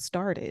when it all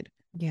started.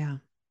 Yeah.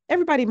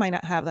 Everybody might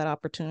not have that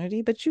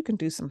opportunity, but you can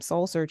do some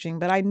soul searching.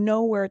 But I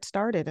know where it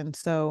started. And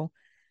so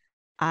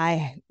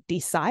I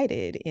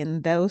decided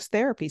in those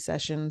therapy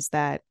sessions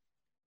that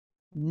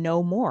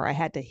no more. I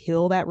had to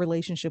heal that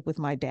relationship with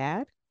my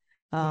dad.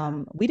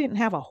 Yeah. We didn't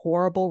have a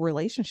horrible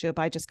relationship.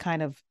 I just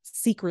kind of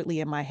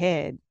secretly in my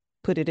head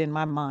put it in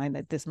my mind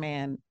that this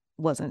man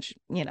wasn't,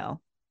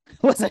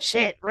 wasn't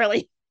shit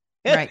really.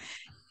 Right.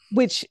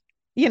 Which,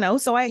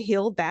 so I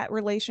healed that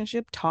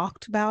relationship,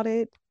 talked about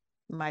it.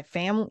 My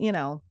family,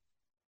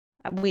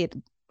 we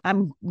had,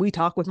 we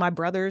talked with my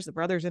brothers. The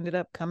brothers ended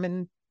up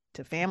coming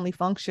to family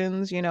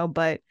functions,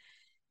 but,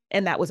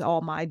 and that was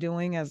all my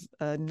doing as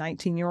a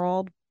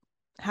 19-year-old.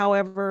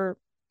 However,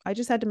 I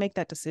just had to make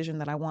that decision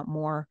that I want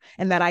more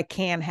and that I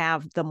can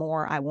have the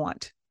more I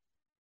want.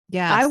 I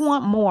Yes.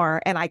 want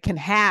more and I can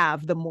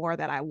have the more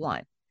that I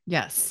want.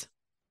 Yes.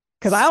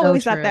 Because I So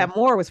always thought true. that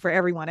more was for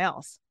everyone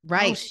else. Oh,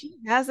 Right. she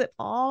has it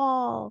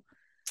all.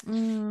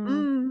 Mm.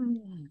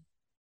 Mm,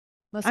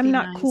 Must I'm be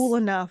not cool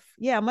nice. enough.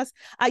 Yeah,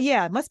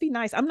 it must be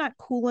nice. I'm not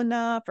cool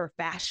enough or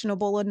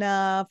fashionable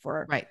enough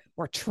Right.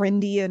 or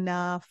trendy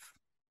enough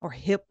or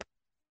hip,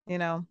 you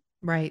know.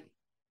 Right.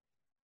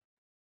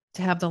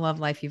 To have the love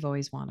life you've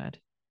always wanted.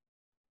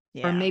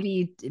 Or Yeah.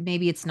 maybe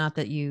it's not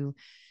that you,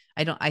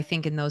 I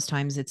think in those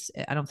times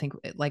I don't think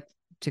like,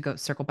 to go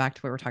circle back to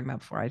what we were talking about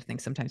before, I think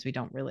sometimes we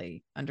don't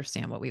really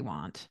understand what we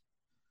want.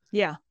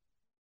 Yeah.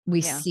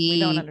 we Yeah. We don't see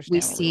we understand what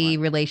we see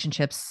want.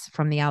 relationships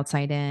from the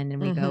outside in,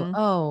 and we go, Mm-hmm.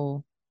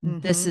 oh,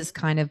 this Mm-hmm. is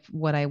kind of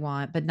what I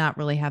want, but not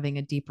really having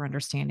a deeper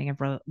understanding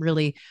of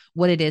really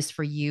what it is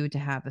for you to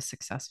have a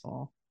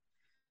successful,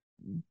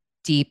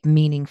 deep,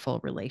 meaningful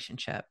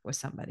relationship with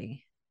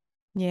somebody.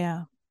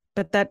 Yeah.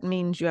 But that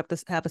means you have to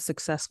have a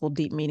successful,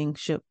 deep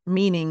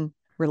meaning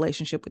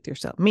relationship with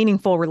yourself,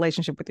 meaningful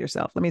relationship with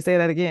yourself. Let me say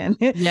that again.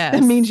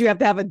 That means Yes. you have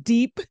to have a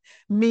deep,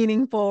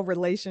 meaningful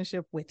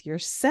relationship with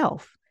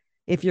yourself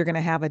if you're going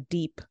to have a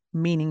deep,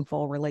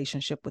 meaningful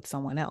relationship with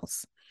someone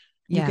else.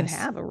 You can Yes.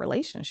 have a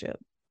relationship,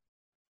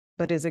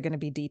 but is it going to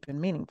be deep and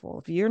meaningful?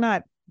 If you're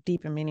not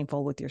deep and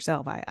meaningful with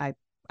yourself,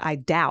 I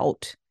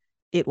doubt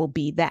it will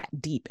be that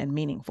deep and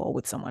meaningful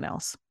with someone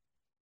else.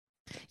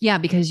 Yeah,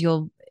 because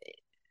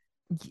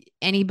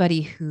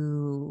anybody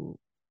who,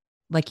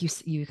 like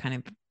you kind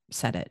of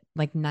said it,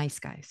 like nice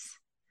guys,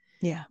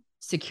 Yeah.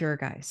 secure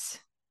guys,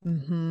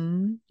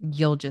 Mm-hmm.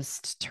 you'll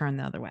just turn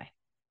the other way.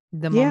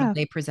 The moment Yeah.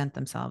 they present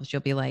themselves,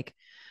 you'll be like,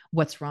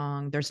 what's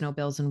wrong? There's no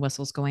bells and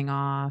whistles going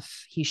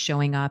off. He's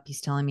showing up.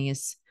 He's telling me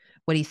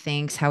what he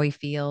thinks, how he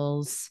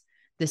feels.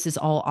 This is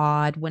all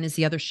odd. When is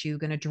the other shoe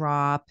going to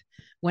drop?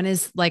 When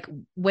is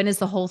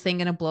the whole thing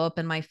going to blow up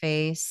in my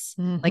face?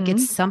 Like, Mm-hmm.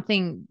 it's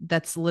something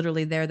that's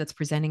literally there, that's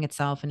presenting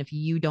itself. And if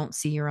you don't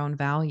see your own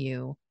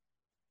value,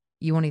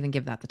 you won't even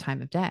give that the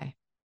time of day.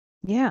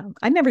 Yeah.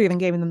 I never even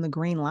gave them the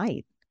green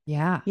light,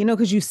 Yeah.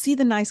 because you see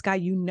the nice guy,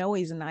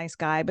 he's a nice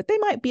guy, but they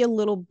might be a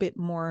little bit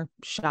more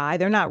shy.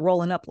 They're not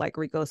rolling up like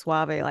Rico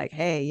Suave, like,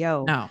 hey,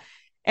 yo. No.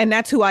 And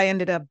that's who I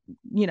ended up,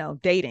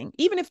 dating,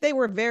 even if they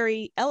were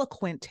very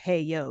eloquent,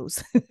 hey,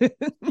 yos.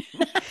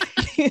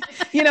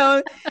 you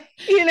know,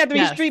 you didn't have to be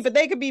Yes. street, but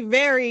they could be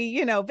very,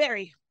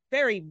 very,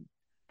 very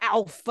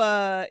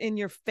alpha in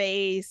your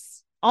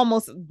face,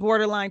 almost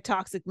borderline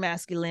toxic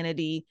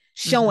masculinity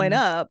showing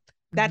Mm-hmm. up.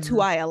 That's who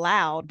Mm-hmm. I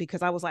allowed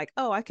because I was like,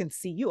 oh, I can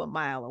see you a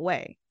mile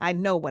away. I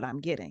know what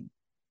I'm getting.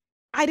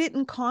 I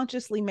didn't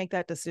consciously make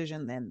that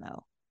decision then,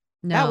 though.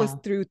 That was No.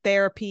 through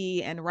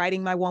therapy and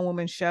writing my one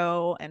woman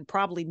show, and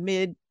probably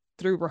mid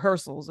through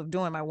rehearsals of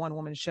doing my one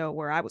woman show,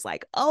 where I was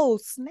like, oh,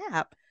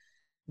 snap.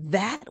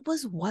 That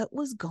was what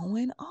was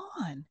going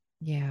on.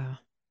 Yeah.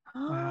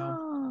 Wow.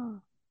 Oh,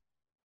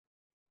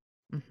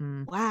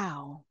 Mm-hmm.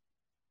 wow.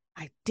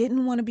 I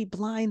didn't want to be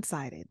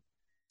blindsided.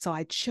 So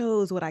I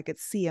chose what I could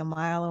see a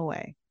mile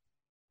away.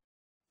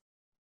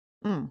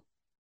 Mm.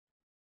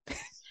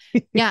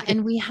 Yeah,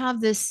 and we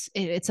have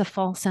it's a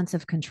false sense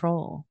of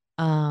control.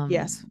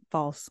 Yes,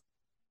 false.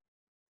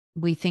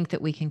 We think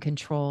that we can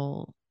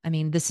control. I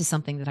mean, this is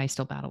something that I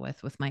still battle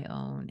with my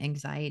own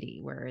anxiety,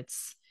 where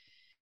it's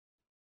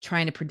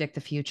trying to predict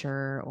the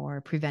future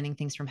or preventing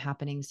things from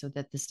happening so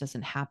that this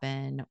doesn't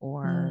happen.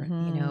 Or,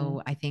 Mm-hmm.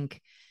 I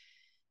think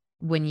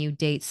when you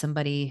date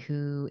somebody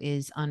who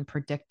is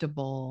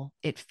unpredictable,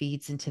 it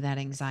feeds into that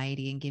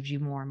anxiety and gives you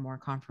more and more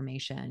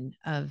confirmation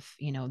of,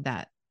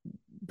 that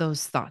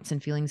those thoughts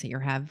and feelings that you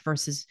have,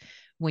 versus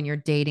when you're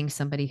dating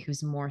somebody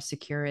who's more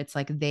secure, it's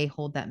like they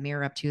hold that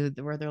mirror up to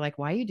where they're like,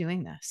 why are you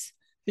doing this?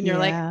 And you're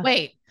like, Yeah.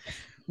 wait,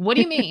 what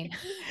do you mean?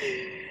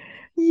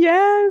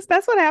 Yes,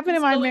 that's what happened in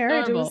It's my really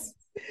marriage. It adorable. was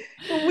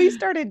when we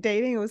started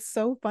dating, it was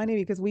so funny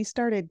because we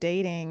started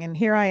dating and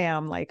here I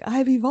am, like,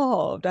 I've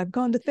evolved. I've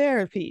gone to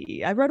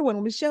therapy. I read one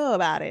woman's show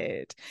about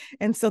it.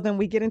 And so then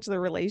we get into the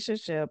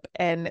relationship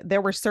and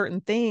there were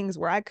certain things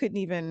where I couldn't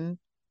even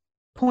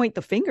point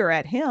the finger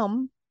at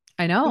him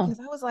I know. because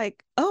I was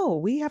like, oh,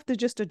 we have to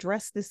just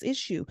address this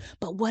issue.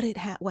 But what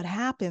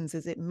happens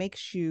is it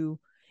makes you,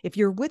 if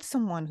you're with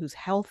someone who's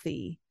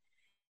healthy,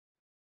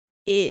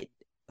 it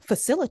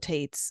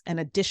facilitates an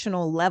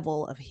additional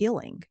level of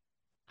healing.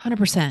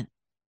 100%.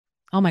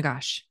 Oh my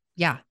gosh.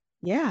 Yeah.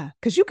 Yeah,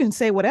 because you can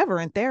say whatever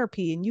in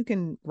therapy and you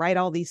can write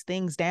all these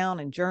things down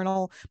and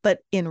journal, but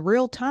in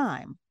real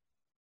time,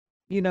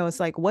 it's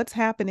like what's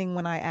happening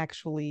when I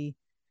actually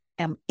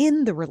am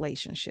in the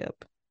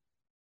relationship.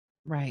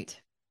 Right.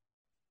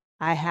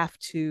 I have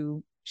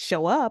to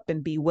show up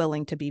and be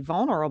willing to be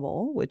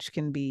vulnerable, which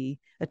can be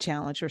a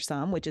challenge for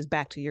some, which is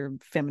back to your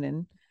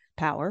feminine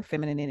power,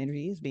 feminine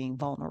energy is being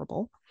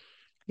vulnerable.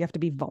 You have to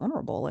be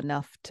vulnerable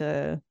enough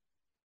to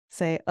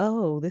say,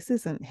 oh, this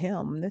isn't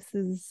him. This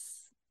is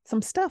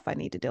some stuff I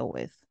need to deal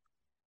with.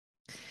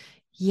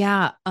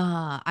 Yeah.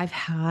 I've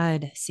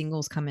had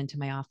singles come into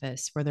my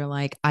office where they're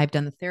like, I've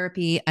done the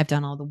therapy, I've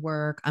done all the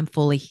work, I'm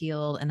fully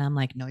healed. And I'm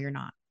like, no, you're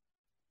not.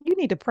 You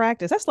need to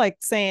practice. That's like You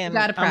saying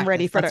got to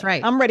practice. That's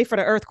right. I'm ready for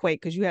the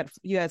earthquake because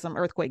you had some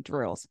earthquake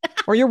drills,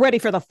 or you're ready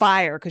for the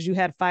fire because you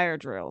had fire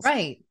drills.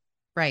 Right.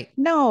 Right.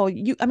 No,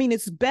 I mean,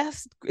 it's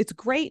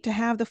great to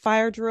have the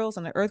fire drills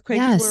and the earthquake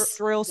Yes.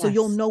 drills so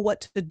you'll Yes. know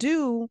what to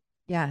do,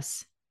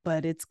 Yes.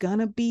 but it's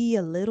gonna be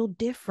a little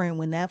different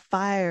when that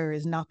fire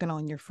is knocking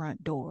on your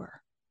front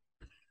door.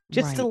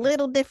 Just a Right.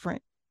 little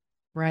different.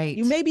 You Right.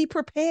 may be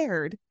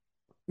prepared,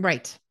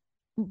 Right.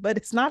 but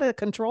it's not a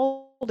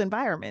controlled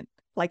environment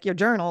like your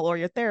journal or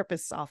your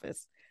therapist's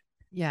office.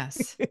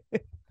 Yes.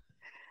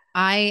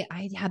 I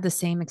had the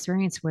same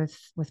experience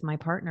with my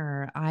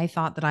partner. I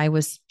thought that I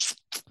was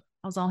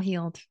all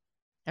healed.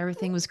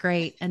 Everything was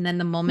great. And then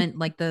the moment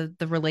like the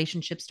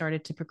relationship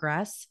started to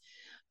progress,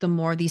 the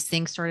more these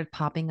things started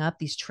popping up,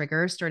 these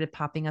triggers started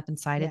popping up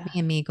inside of Yeah. me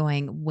and me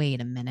going,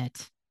 wait a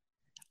minute.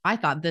 I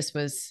thought this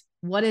was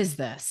what is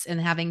this? And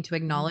having to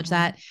acknowledge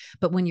Mm-hmm. that.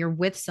 But when you're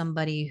with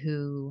somebody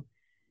who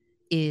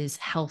is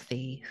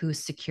healthy, who's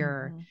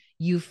secure, Mm-hmm.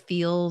 you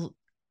feel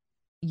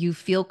you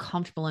feel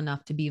comfortable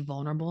enough to be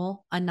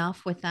vulnerable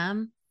enough with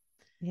them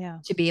Yeah.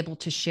 to be able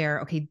to share,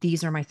 okay,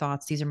 these are my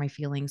thoughts, these are my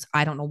feelings,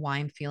 I don't know why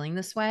I'm feeling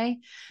this way,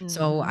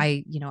 so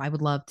Mm-hmm. I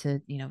would love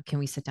to, can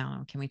we sit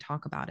down, can we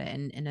talk about it,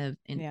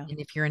 Yeah. and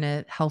if you're in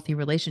a healthy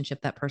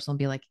relationship, that person will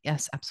be like,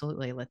 yes,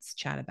 absolutely, let's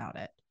chat about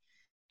it.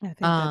 I think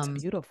that's um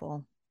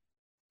beautiful.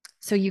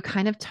 so you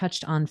kind of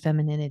touched on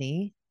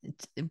femininity,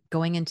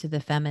 going into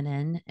the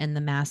feminine and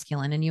the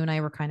masculine, and you and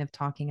I were kind of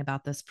talking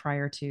about this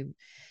prior to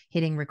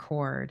hitting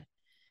record.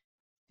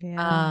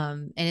 Yeah.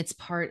 And it's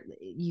part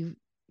you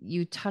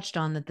touched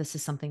on that this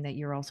is something that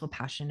you're also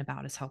passionate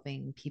about, is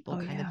helping people Oh,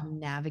 kind of yeah.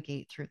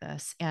 navigate through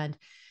this. And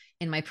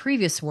in my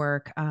previous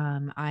work,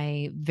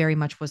 I very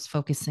much was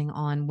focusing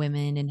on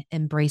women and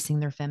embracing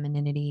their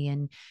femininity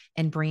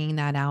and bringing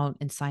that out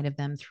inside of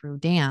them through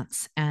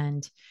dance.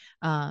 And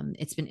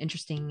it's been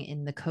interesting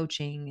in the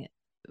coaching,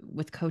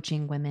 with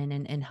coaching women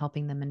and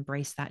helping them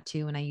embrace that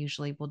too. And I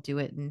usually will do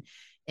it,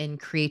 and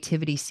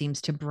creativity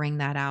seems to bring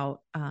that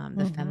out,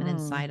 the feminine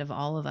Mm-hmm. side of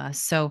all of us.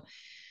 So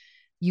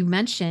you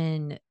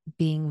mentioned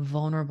being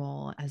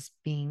vulnerable as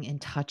being in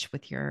touch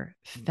with your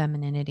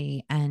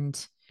femininity, and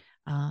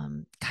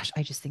gosh,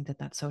 I just think that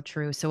that's so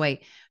true. So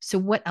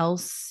what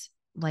else,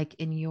 like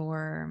in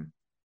your,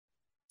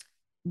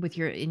 with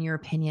your, in your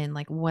opinion,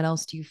 like what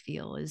else do you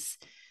feel is,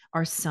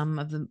 are some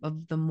of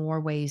the more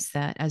ways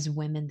that as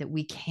women that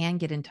we can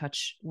get in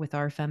touch with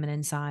our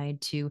feminine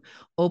side to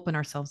open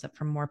ourselves up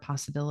for more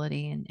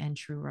possibility and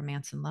true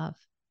romance and love?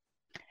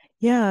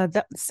 Yeah,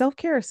 that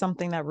self-care is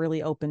something that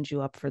really opens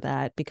you up for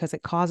that because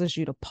it causes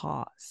you to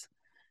pause.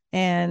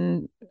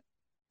 And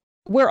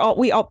we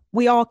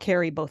all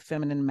carry both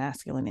feminine and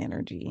masculine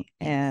energy.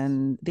 Yes.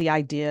 And the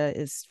idea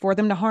is for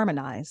them to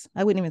harmonize.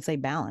 I wouldn't even say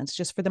balance,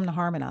 just for them to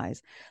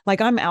harmonize. Like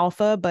I'm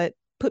alpha, but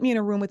put me in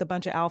a room with a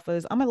bunch of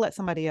alphas, I'm gonna let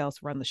somebody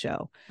else run the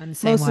show I'm the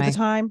same most of the way.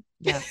 time.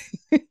 Yeah.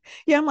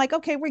 Yeah, I'm like,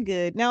 okay, we're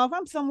good. Now, if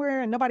I'm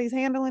somewhere and nobody's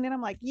handling it,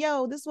 I'm like,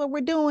 yo, this is what we're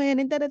doing,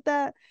 and da da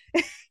da.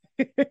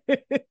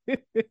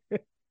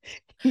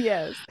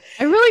 Yes,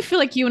 I really feel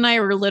like you and I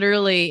were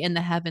literally in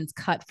the heavens,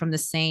 cut from the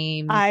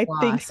same I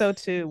think so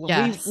cloth. too.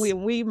 Yes.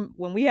 When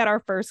we had our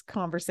first I know.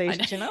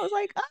 conversation, I was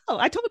like, oh,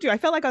 I told you, I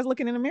felt like I was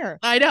looking in the mirror,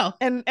 I know.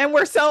 and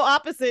we're so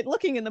opposite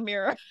looking in the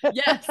mirror.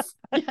 Yes.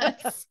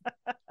 Yes.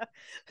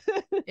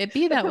 It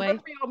be The that way.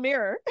 proverbial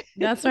mirror.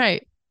 That's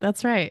right.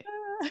 That's right.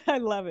 I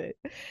love it.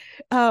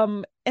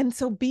 And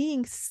so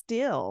being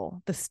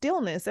still, the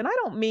stillness, and I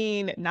don't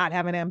mean not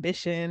having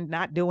ambition,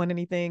 not doing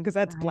anything, because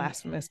that's Right.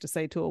 blasphemous to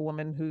say to a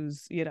woman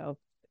who's,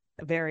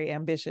 very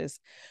ambitious,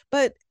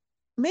 but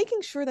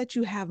making sure that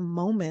you have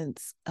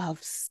moments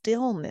of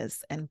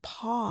stillness and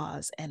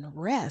pause and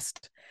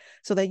rest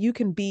so that you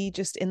can be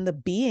just in the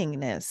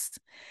beingness.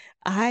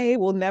 I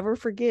will never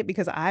forget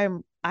because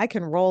I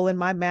can roll in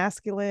my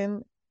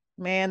masculine.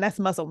 Man, that's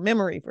muscle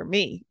memory for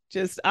me.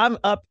 Just I'm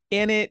up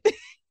in it.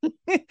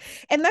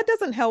 And that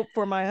doesn't help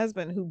for my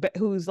husband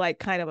who's like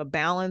kind of a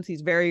balance.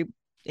 He's very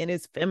in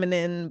his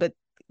feminine but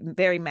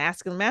very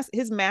masculine.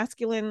 His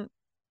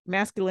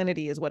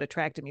masculinity is what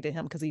attracted me to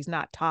him because he's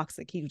not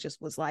toxic. He just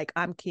was like,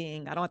 I'm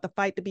king. I don't have to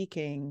fight to be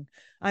king.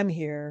 I'm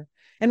here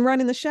and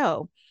running the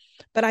show.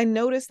 But I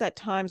noticed that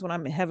times when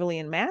I'm heavily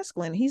in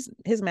masculine, his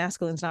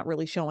masculine's not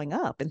really showing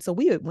up. And so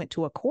we went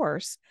to a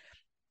course,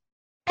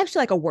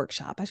 actually like a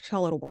workshop. I should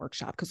call it a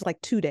workshop because it's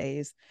like 2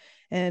 days.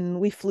 And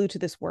we flew to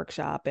this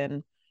workshop,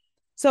 and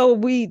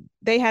so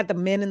they had the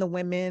men and the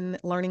women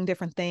learning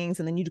different things,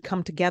 and then you'd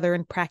come together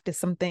and practice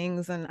some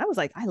things. And I was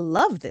like, I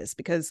love this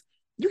because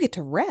you get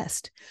to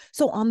rest.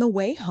 So on the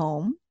way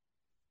home,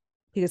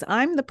 because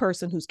I'm the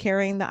person who's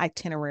carrying the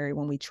itinerary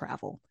when we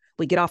travel,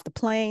 we get off the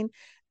plane,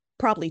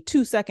 probably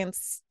 2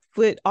 seconds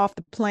foot off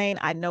the plane,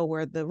 I know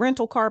where the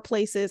rental car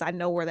place is. I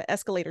know where the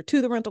escalator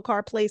to the rental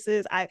car place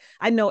is.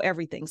 I know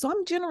everything. So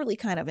I'm generally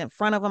kind of in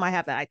front of him. I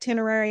have the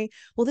itinerary.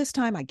 Well, this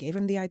time I gave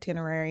him the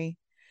itinerary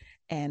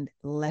and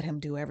let him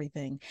do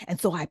everything.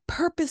 And so I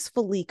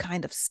purposefully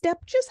kind of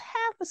stepped just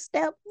half a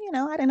step.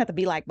 I didn't have to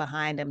be like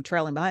behind him,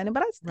 trailing behind him,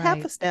 but I half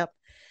a Right. step.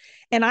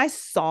 And I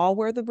saw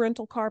where the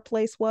rental car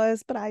place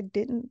was, but I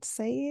didn't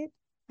say it.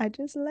 I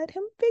just let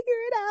him figure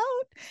it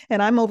out.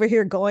 And I'm over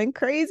here going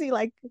crazy,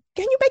 like,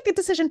 can you make the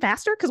decision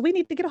faster? Because we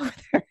need to get over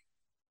there.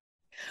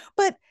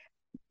 But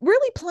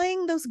really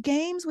playing those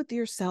games with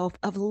yourself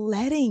of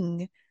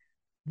letting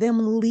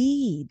them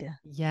lead.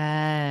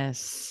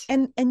 Yes.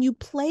 And you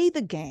play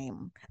the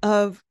game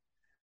of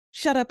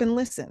shut up and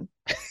listen.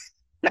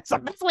 That's the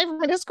best way for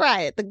me to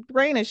describe it. The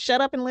brain is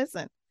shut up and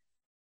listen.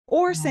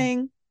 or Yeah.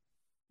 saying,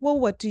 well,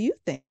 what do you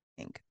think?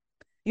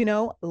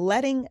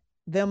 Letting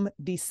them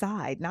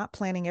decide, not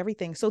planning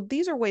everything. So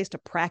these are ways to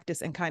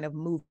practice and kind of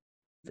move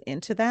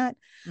into that.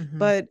 Hmm.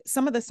 But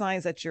some of the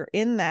signs that you're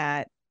in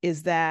that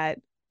is that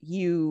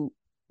you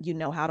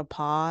know how to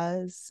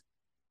pause.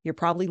 You're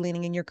probably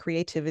leaning in your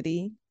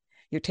creativity.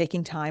 You're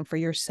taking time for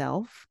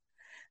yourself.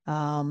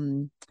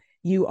 Um,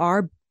 you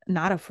are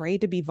not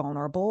afraid to be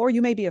vulnerable, or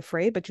you may be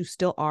afraid, but you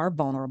still are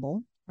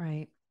vulnerable.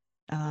 Right.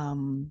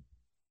 Um,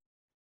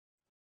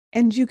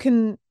 and you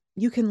can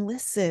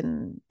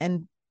listen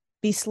and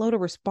be slow to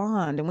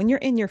respond. And when you're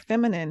in your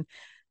feminine,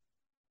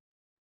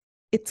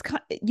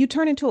 you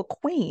turn into a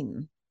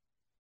queen.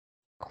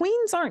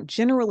 Queens aren't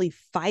generally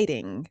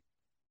fighting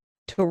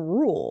to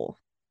rule.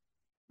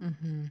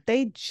 Hmm.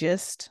 They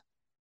just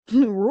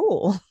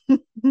rule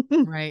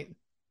Right.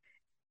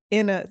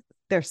 in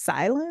their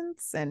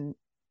silence, and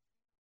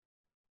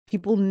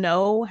people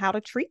know how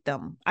to treat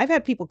them. I've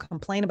had people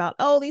complain about,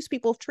 oh, these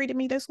people have treated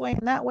me this way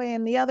and that way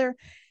and the other.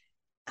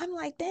 I'm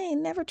like, they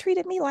ain't never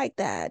treated me like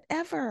that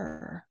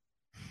ever.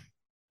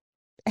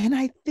 And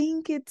I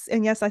think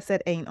and yes, I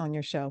said ain't on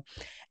your show.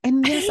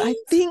 And yes, I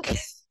think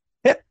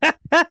every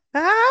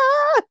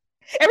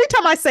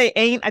time I say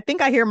ain't, I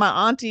think I hear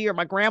my auntie or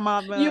my You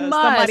grandma, must,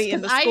 somebody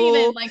in because the I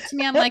even school. like to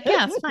me, I'm like,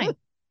 yeah, it's fine.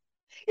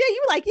 Yeah,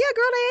 you like, yeah,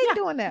 girl, they ain't Yeah.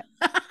 doing that.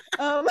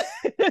 Um,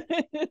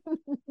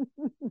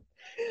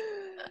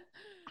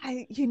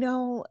 I,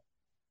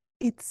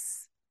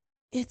 it's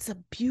it's a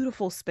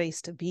beautiful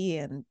space to be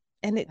in,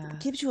 and it Yeah.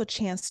 gives you a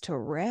chance to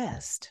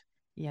rest.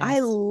 I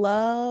Yes.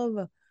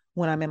 love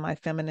when I'm in my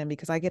feminine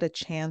because I get a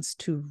chance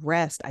to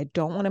rest. I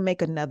don't want to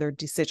make another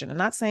decision. I'm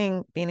not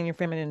saying being in your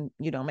feminine,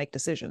 you don't make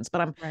decisions,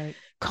 but I'm Right.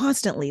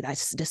 constantly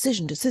that's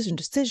decision, decision,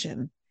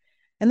 decision.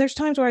 And there's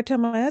times where I tell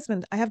my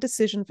husband, I have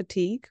decision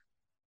fatigue.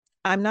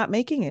 I'm not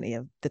making any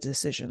of the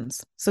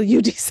decisions. So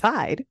you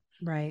decide.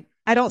 Right.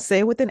 I don't say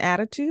it with an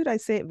attitude. I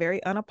say it very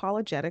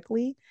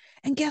unapologetically.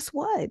 And guess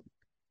what?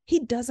 He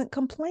doesn't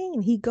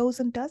complain. He goes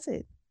and does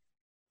it.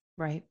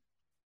 Right.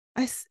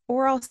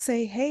 Or I'll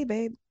say, hey,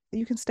 babe,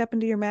 you can step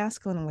into your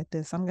masculine with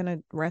this. I'm going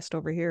to rest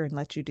over here and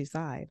let you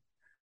decide.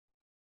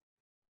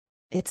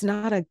 It's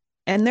not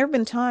and there have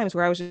been times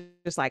where I was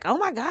just like, oh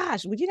my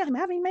gosh, would you not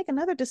have me make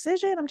another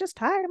decision? I'm just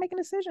tired of making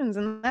decisions.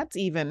 And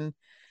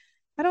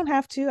I don't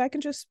have to. I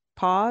can just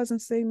pause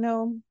and say,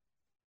 no,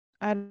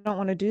 I don't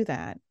want to do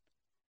that.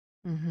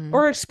 Hmm.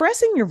 Or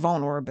expressing your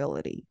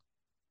vulnerability.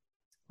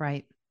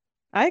 Right.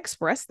 I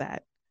express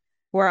that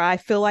where I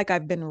feel like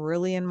I've been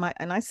really and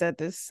I said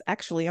this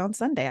actually on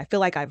Sunday, I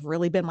feel like I've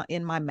really been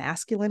in my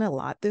masculine a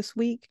lot this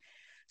week.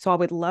 So I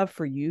would love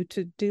for you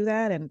to do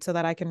that, and so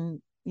that I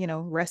can,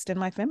 rest in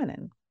my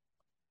feminine.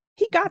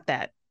 He got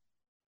that.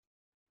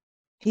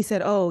 He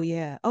said, oh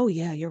yeah,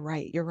 you're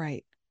right. You're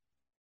right.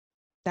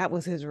 That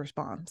was his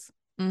response.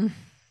 Mm.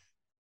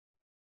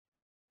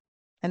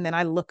 And then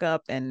I look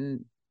up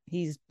and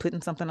he's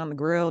putting something on the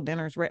grill,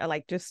 dinner's ready.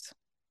 Like, just,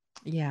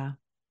 Yeah.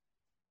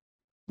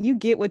 you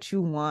get what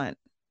you want.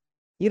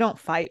 You don't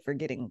fight for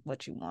getting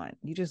what you want.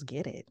 You just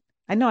get it.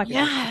 I know I could be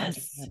hard to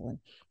Yes. handle.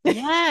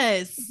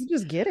 Yes. You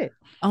just get it.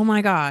 Oh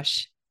my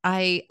gosh.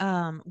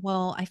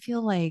 Well, I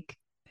feel like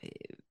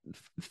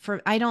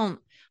for I don't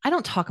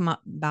talk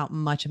about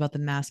much about the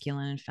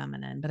masculine and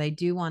feminine, but I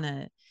do want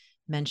to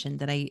mention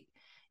that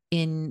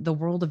in the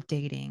world of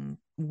dating,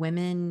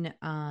 women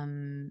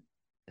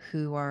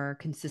who are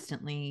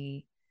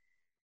consistently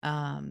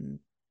um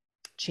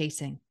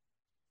chasing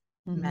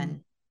Mm-hmm.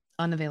 men,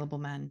 unavailable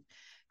men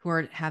who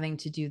are having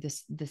to do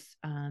this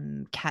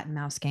cat and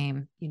mouse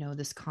game,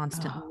 this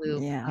constant Oh,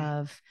 loop yeah.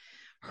 of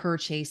her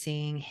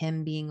chasing,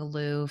 him being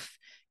aloof,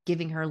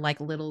 giving her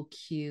like little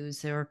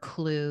cues or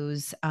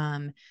clues,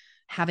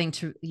 having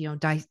to,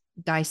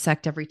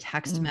 dissect every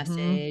text Mm-hmm.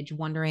 message,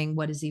 wondering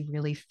what does he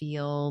really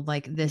feel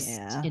like this.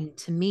 Yeah. And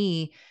to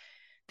me,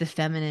 the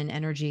feminine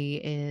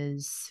energy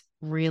is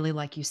really,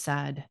 like you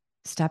said,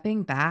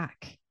 stepping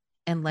back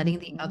and letting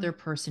the Mm-hmm. other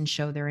person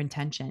show their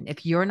intention.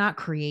 If you're not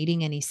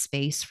creating any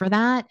space for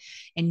that,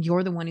 and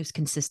you're the one who's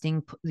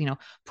consisting,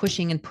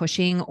 pushing and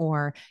pushing,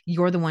 or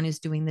you're the one who's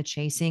doing the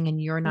chasing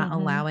and you're not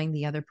Mm-hmm. allowing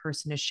the other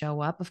person to show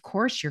up, of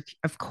course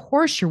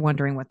you're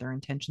wondering what their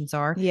intentions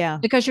are, Yeah.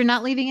 because you're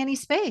not leaving any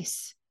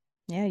space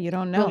Yeah. You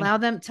don't to know. allow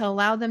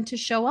them to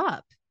show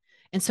up.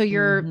 And so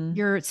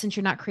Mm-hmm. since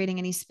you're not creating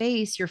any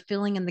space, you're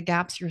filling in the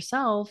gaps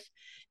yourself.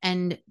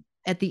 And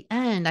at the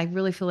end, I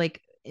really feel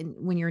like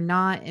when you're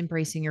not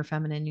embracing your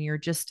feminine, you're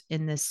just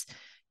in this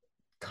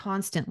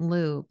constant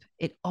loop,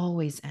 it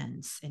always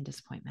ends in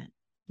disappointment,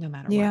 no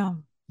matter what. Yeah.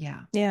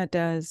 Yeah. Yeah, it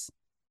does.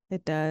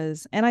 It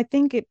does. And I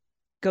think it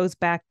goes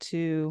back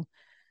to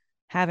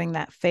having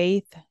that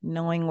faith,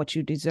 knowing what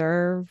you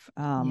deserve.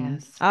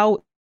 Yes.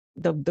 I'll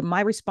the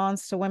my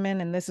response to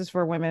women, and this is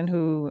for women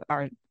who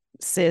are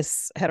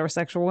cis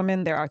heterosexual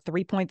women. There are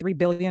 3.3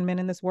 billion men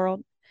in this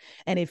world.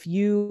 And if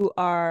you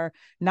are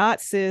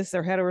not cis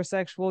or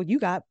heterosexual, you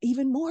got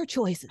even more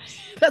choices.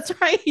 That's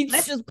right.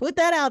 Let's just put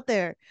that out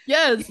there.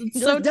 Yes, it's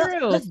so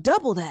true. Let's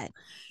double that.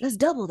 Let's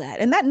double that.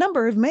 And that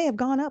number may have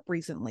gone up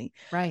recently.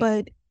 Right.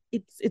 But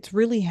it's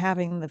really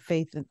having the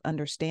faith and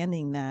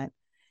understanding that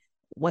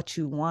what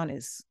you want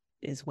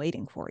is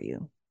waiting for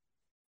you.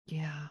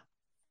 Yeah.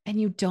 And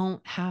you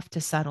don't have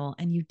to settle,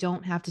 and you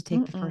don't have to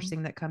take the first Mm-mm.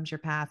 thing that comes your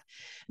path.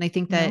 And I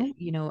think that,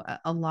 No.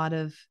 a lot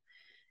of,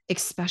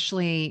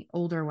 especially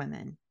older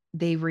women,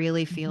 they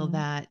really feel Mm-hmm.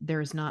 that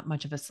there's not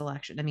much of a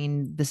selection. I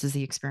mean, this is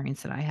the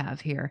experience that I have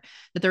here,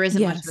 that there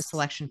isn't much of a Yes.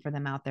 selection for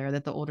them out there,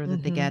 that the older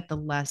that they Mm-hmm. get, the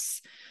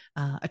less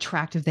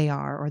attractive they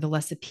are, or the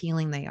less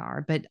appealing they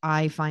are. But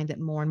I find that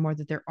more and more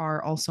that there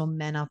are also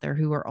men out there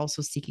who are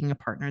also seeking a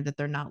partner, that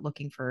they're not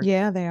looking for.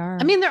 Yeah, they I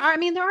are. mean, there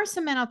are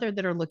some men out there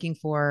that are looking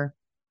for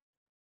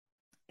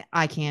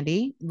eye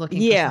candy, looking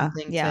for Yeah,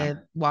 something yeah.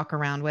 to walk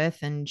around with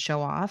and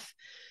show off.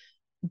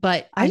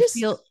 But I I just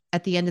feel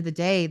at the end of the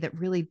day that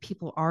really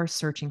people are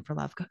searching for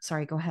love.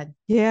 Sorry, go ahead.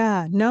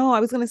 Yeah, no,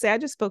 I was going to say I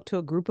just spoke to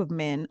a group of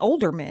men,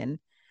 older men,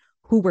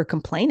 who were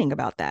complaining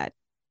about that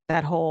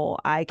whole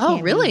eye Oh,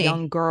 candy young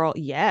really? girl.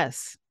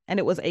 Yes. And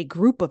it was a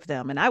group of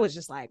them. And I was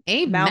just like,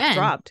 mouth Amen.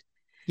 dropped.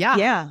 Yeah.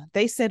 Yeah.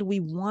 They said we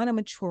want a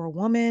mature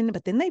woman,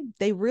 but then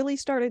they really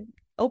started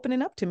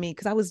opening up to me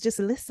because I was just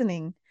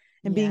listening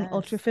and being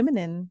ultra Yes.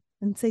 feminine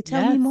and say,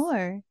 tell me Yes.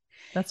 more.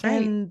 That's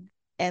right. And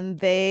and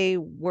they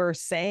were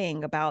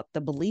saying about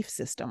the belief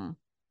system.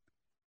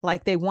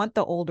 Like they want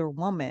the older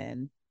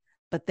woman,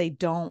 but they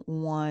don't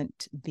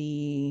want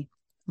the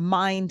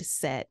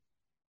mindset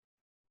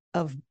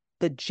of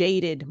the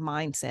jaded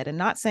mindset. And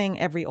not saying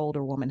every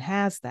older woman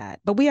has that,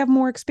 but we have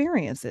more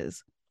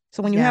experiences.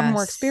 So when you have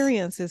more Yes.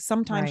 experiences,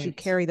 sometimes you Right.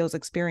 carry those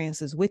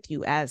experiences with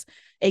you as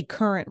a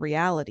current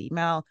reality.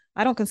 Now,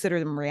 I don't consider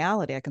them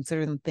reality. I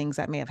consider them things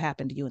that may have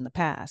happened to you in the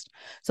past.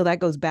 So that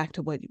goes back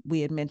to what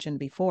we had mentioned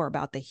before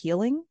about the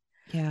healing,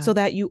 Yeah. so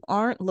that you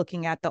aren't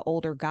looking at the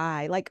older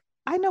guy. Like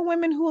I know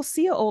women who will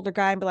see an older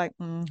guy and be like,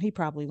 he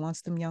probably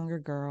wants them younger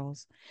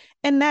girls.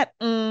 And that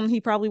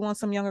he probably wants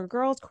some younger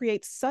girls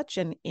creates such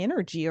an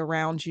energy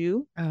around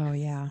you Oh,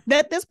 yeah.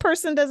 that this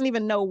person doesn't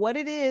even know what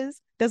it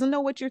is, doesn't know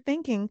what you're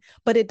thinking,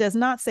 but it does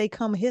not say,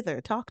 come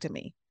hither, talk to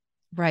me.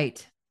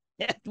 Right.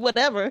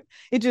 Whatever.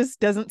 It just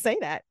doesn't say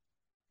that.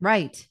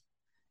 Right.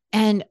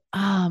 And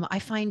I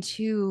find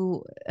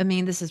too, I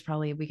mean, this is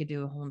probably, we could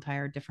do a whole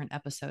entire different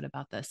episode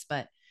about this,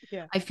 but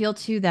Yeah. I feel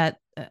too that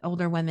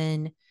older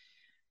women,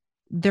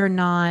 they're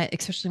not,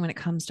 especially when it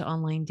comes to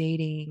online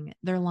dating,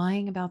 they're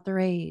lying about their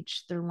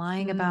age. They're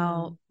lying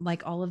about Mm,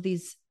 like all of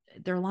these,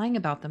 they're lying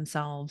about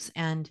themselves.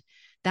 And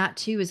that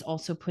too is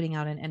also putting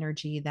out an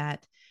energy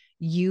that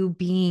you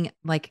being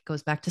like, it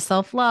goes back to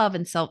self love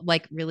and self,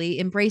 like really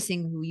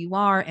embracing who you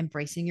are,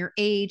 embracing your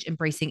age,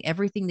 embracing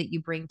everything that you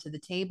bring to the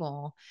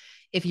table.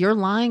 If you're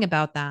lying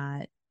about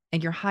that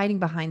and you're hiding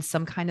behind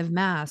some kind of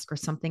mask or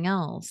something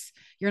else,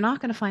 you're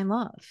not going to find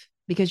love,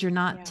 because you're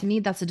not, yeah. to me,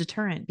 that's a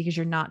deterrent, because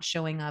you're not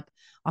showing up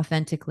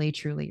authentically,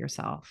 truly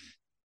yourself.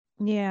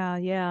 Yeah,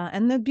 yeah.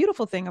 And the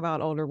beautiful thing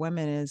about older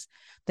women is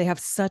they have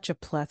such a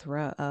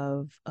plethora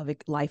of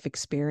life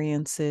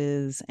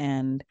experiences,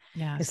 and it's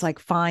Yes. like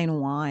fine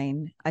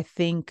wine. I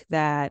think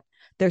that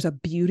there's a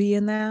beauty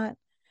in that,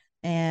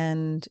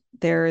 and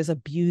there is a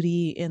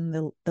beauty in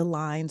the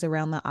lines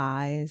around the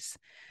eyes.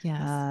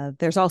 Yes.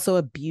 There's also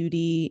a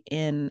beauty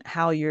in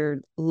how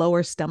your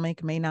lower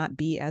stomach may not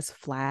be as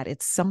flat.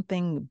 It's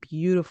something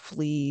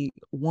beautifully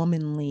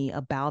womanly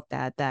about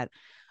that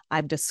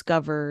I've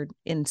discovered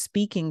in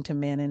speaking to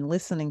men and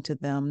listening to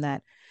them,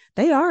 that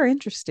they are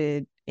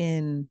interested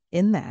in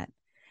that.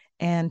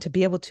 And to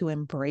be able to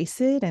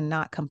embrace it and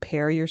not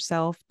compare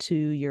yourself to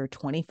your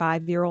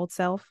 25-year-old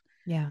self,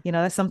 Yeah.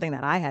 that's something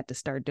that I had to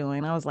start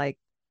doing. I was like,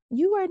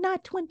 you are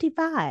not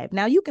 25.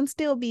 Now you can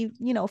still be,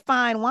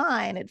 fine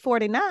wine at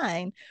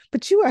 49,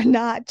 but you are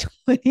not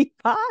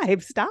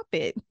 25. Stop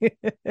it.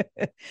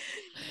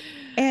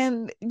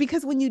 And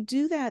because when you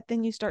do that,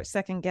 then you start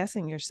second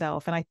guessing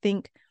yourself. And I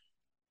think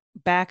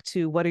back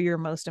to what are your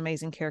most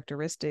amazing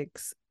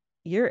characteristics,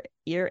 your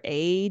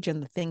age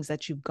and the things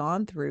that you've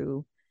gone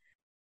through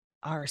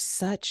are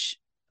such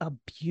a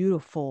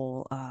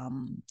beautiful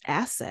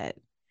asset.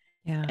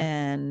 Yeah.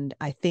 And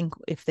I think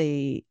if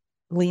they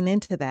lean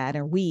into that,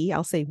 or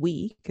I'll say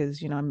we,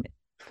 because I'm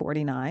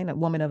 49, a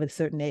woman of a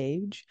certain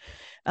age,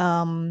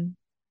 um,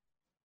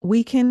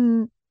 we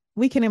can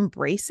we can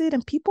embrace it.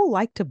 And people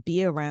like to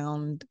be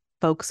around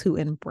folks who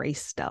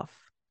embrace stuff.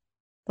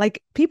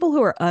 Like people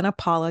who are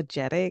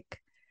unapologetic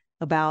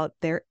about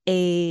their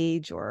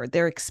age or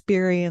their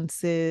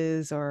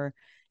experiences,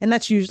 and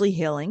that's usually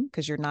healing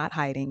because you're not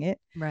hiding it.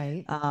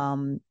 Right.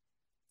 Um,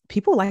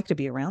 People like to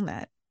be around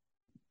that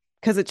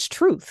because it's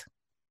truth,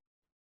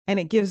 and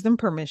it gives them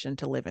permission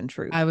to live in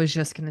truth. I was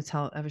just going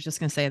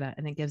to say that.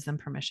 And it gives them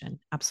permission.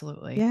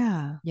 Absolutely.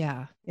 Yeah.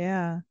 Yeah.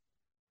 Yeah.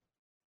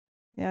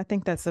 Yeah. I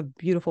think that's a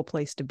beautiful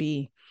place to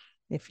be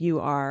if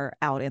you are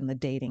out in the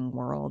dating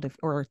world,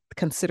 or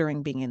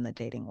considering being in the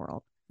dating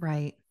world.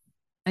 Right.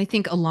 I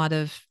think a lot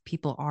of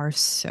people are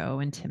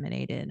so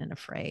intimidated and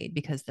afraid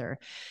because they're,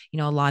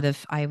 a lot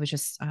of, I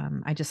just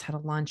had a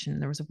lunch,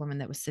 and there was a woman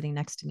that was sitting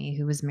next to me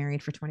who was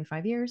married for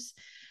 25 years.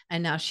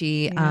 And now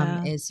she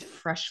Yeah. is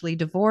freshly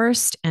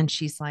divorced. And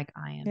she's like,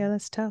 Yeah.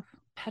 That's tough.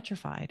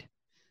 petrified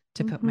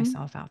to put Mm-hmm.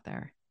 myself out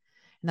there.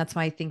 And that's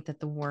why I think that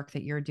the work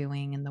that you're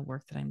doing and the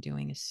work that I'm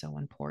doing is so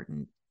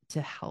important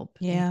to help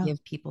and Yeah.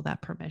 give people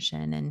that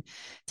permission and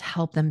to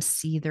help them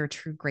see their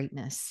true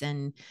greatness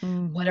and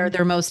what are Mm-hmm.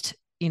 their most,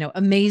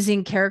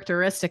 amazing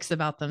characteristics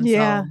about Yeah.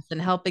 themselves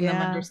and helping them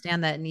Yeah.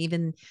 understand that. And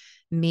even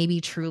maybe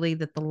truly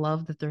that the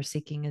love that they're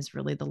seeking is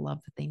really the love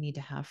that they need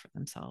to have for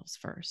themselves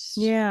first.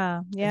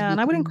 Yeah. Because Yeah. we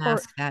And I would can encourage,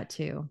 mask that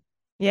too.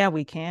 yeah,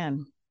 we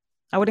can.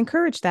 I would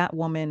encourage that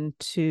woman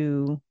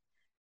to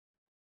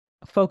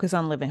focus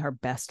on living her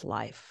best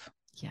life.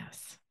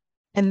 Yes.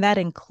 And that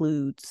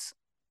includes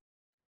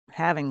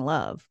having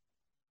love.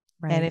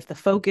 And Right. if the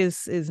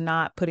focus is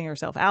not putting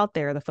herself out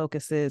there, the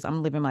focus is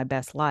I'm living my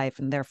best life.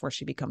 And therefore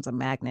she becomes a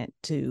magnet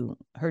to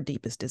her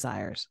deepest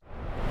desires.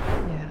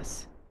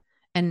 Yes.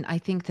 And I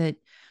think that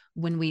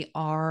when we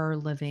are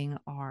living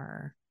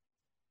our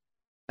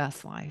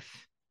best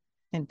life,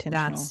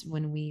 Intentional. that's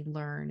when we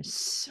learn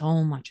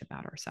so much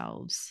about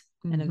ourselves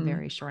in a Mm-hmm.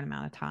 very short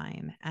amount of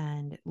time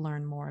and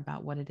learn more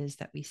about what it is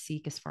that we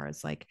seek as far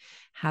as like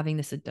having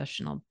this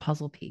additional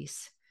puzzle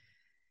piece.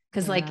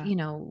 Because like,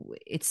 Yeah.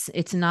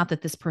 it's not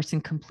that this person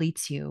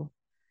completes you.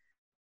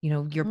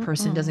 Your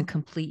person doesn't Mm-mm.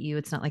 complete you.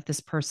 It's not like this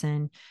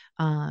person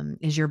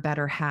is your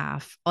better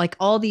half. Like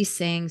all these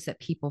sayings that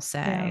people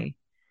Yeah. say,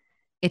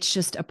 it's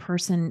just a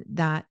person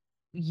that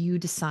you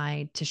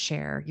decide to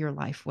share your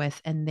life with,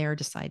 and they're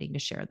deciding to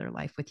share their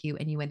life with you,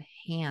 and you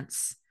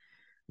enhance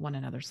one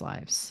another's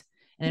lives.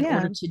 And in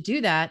order Yeah. to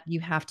do that, you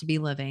have to be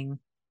living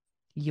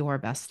your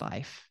best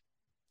life.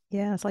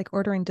 Yeah. It's like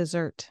ordering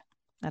dessert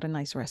at a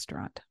nice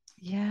restaurant.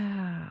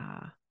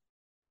 Yeah.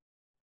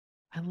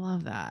 I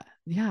love that.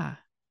 Yeah,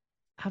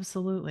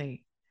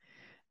 absolutely.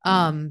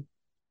 Yeah. Um,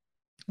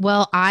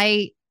 well,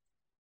 I'm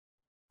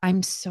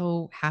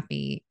so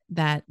happy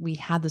that we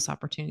had this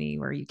opportunity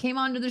where you came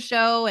onto the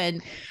show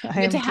and I we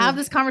get to am have too.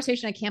 this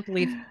conversation. I can't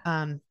believe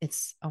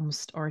it's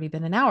almost already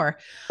been an hour.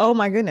 Oh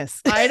my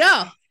goodness. I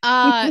know.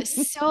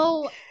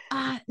 So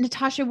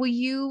Natasha, will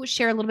you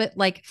share a little bit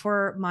like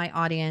for my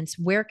audience,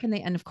 where can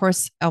they, and of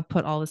course I'll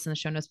put all this in the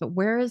show notes, but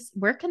where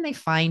can they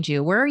find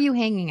you? Where are you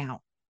hanging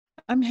out?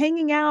 I'm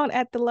hanging out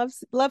at the Love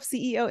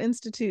CEO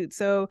Institute.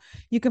 So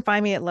you can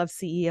find me at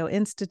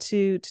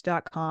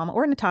loveCEOinstitute.com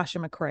or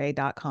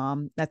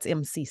NatashaMcCrae.com. That's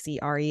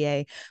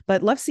MCCREA.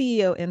 But Love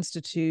CEO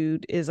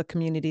Institute is a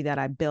community that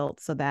I built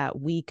so that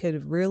we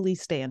could really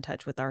stay in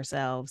touch with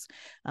ourselves,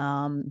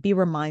 be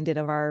reminded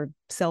of our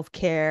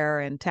self-care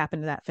and tap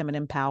into that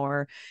feminine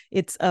power.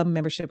 It's a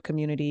membership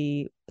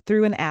community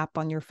through an app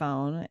on your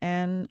phone,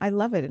 and I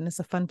love it, and it's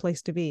a fun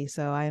place to be.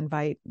 So I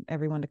invite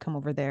everyone to come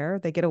over there.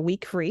 They get a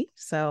week free,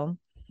 so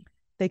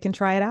they can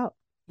try it out.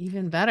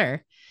 Even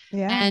better.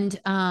 Yeah. And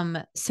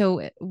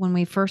so when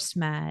we first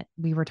met,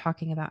 we were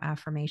talking about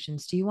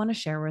affirmations. Do you want to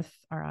share with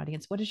our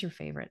audience what is your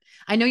favorite?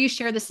 I know you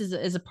share this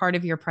as a part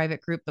of your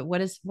private group, but what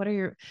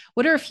are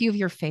a few of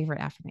your favorite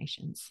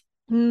affirmations?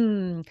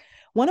 Hmm.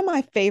 One of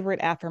my favorite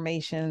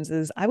affirmations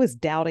is I was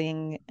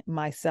doubting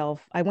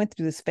myself. I went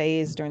through this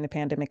phase during the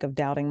pandemic of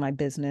doubting my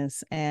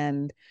business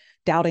and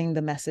doubting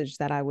the message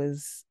that I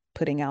was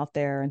putting out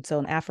there. And so,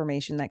 an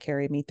affirmation that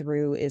carried me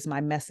through is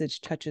my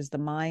message touches the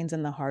minds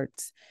and the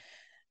hearts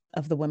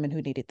of the women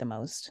who need it the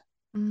most.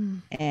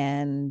 Mm,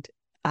 And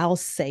I'll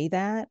say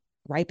that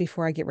right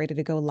before I get ready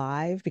to go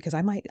live because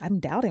I'm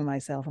doubting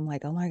myself. I'm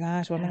like, oh my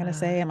gosh, what am I going to yeah.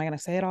 say? Am I going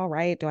to say it all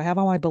right? Do I have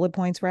all my bullet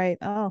points right?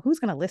 Oh, who's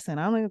going to listen?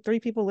 I only have 3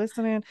 people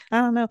listening.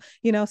 I don't know,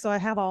 so I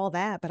have all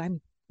that, but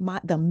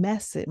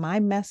my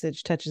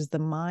message touches the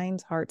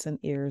minds, hearts, and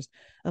ears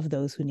of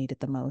those who need it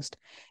the most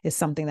is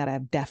something that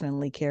I've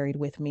definitely carried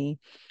with me.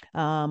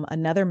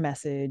 Another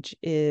message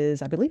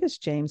is, I believe it's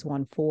James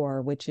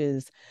 1:4, which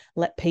is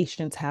let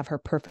patience have her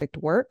perfect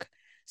work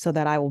so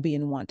that I will be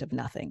in want of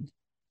nothing.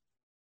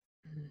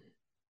 Mm,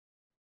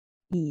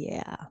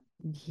 Yeah,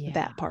 yeah,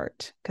 that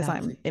part, because that's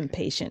a I'm good.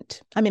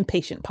 impatient. I'm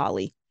impatient,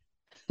 Polly.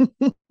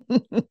 My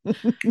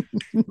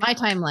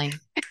timeline.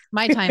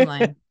 My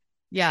timeline.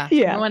 Yeah, no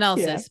Yeah, one yeah.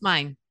 else's.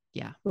 Mine.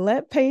 Yeah.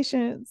 Let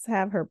patience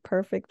have her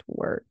perfect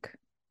work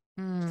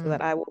so Mm,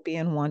 that I will be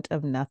in want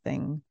of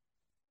nothing.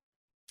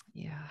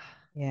 yeah.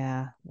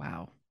 Yeah,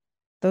 Wow.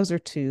 those are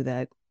two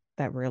that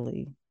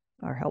really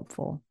are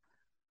helpful.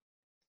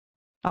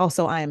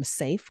 Also, I am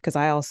safe because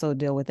I also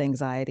deal with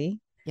anxiety.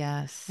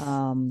 Yes.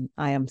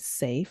 I am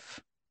safe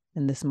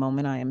in this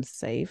moment. I am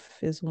safe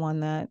is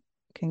one that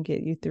can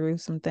get you through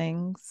some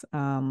things,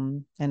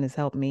 and has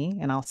helped me.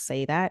 And I'll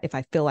say that if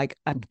I feel like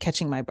I'm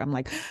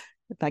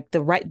like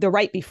the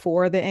right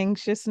before the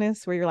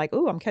anxiousness where you're like,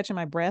 oh, I'm catching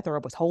my breath or I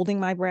was holding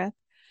my breath.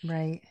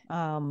 Right.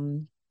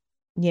 Um,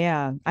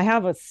 yeah, I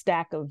have a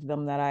stack of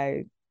them that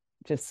I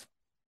just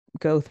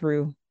go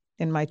through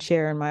in my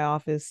chair in my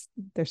office.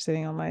 They're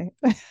sitting on my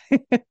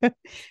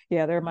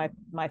yeah, they're my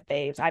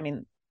faves. I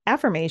mean,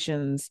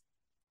 affirmations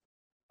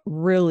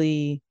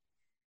really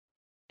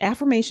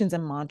affirmations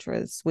and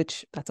mantras,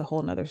 which that's a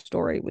whole nother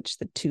story, which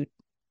the two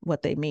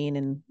what they mean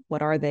and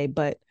what are they,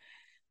 but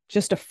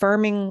just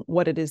affirming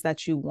what it is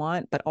that you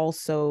want, but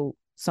also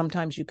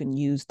sometimes you can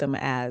use them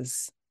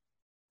as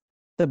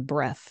the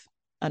breath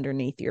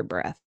underneath your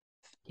breath.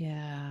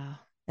 Yeah.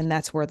 And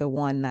that's where the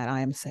one that I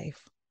am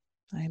safe.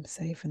 I am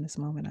safe in this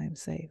moment. I am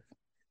safe.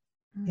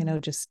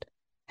 Just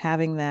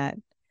having that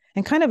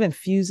and kind of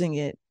infusing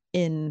it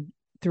in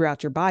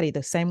throughout your body,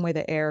 the same way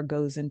the air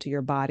goes into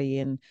your body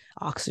and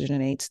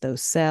oxygenates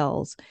those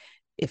cells.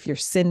 If you're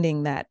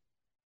sending that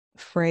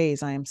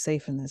phrase, I am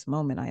safe in this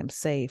moment, I am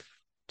safe,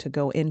 to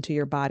go into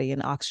your body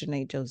and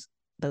oxygenate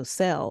those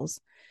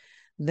cells,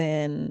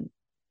 then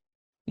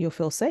you'll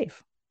feel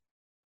safe.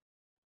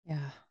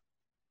 Yeah.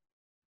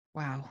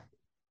 Wow.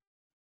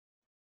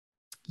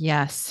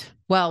 Yes.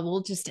 Well,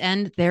 we'll just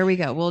end. There we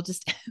go. We'll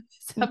just end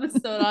this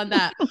episode on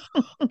that.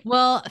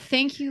 Well,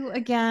 thank you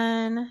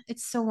again.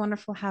 It's so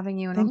wonderful having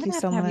you. And Thank I'm you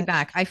going so to have you much.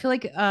 back. I feel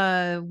like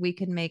we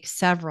could make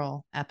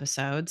several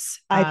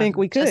episodes. I think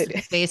we just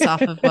could. based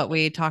off of what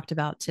we talked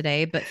about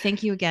today. But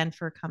thank you again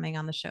for coming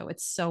on the show.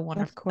 It's so Of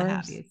wonderful to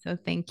have course. you. So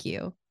thank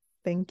you.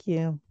 Thank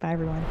you. Bye,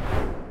 everyone.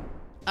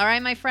 All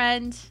right, my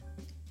friend.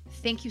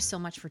 Thank you so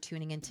much for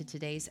tuning into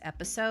today's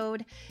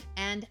episode.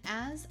 And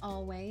as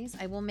always,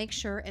 I will make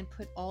sure and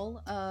put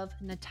all of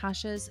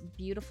Natasha's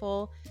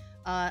beautiful,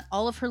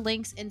 all of her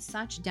links and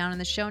such down in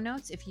the show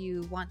notes. If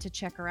you want to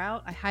check her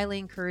out, I highly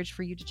encourage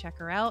for you to check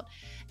her out.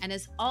 And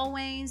as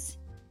always,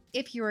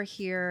 if you are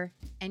here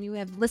and you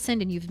have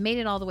listened and you've made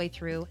it all the way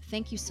through,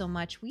 thank you so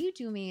much. Will you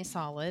do me a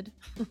solid?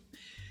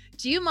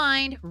 Do you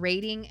mind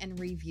rating and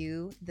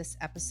review this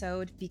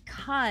episode?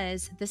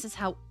 Because this is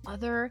how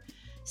other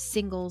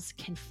singles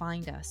can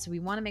find us. So we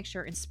want to make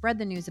sure and spread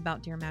the news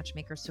about Dear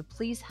Matchmaker. So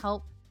please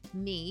help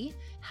me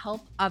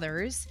help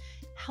others,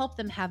 help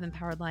them have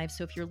empowered lives.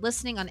 So if you're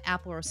listening on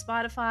Apple or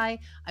Spotify,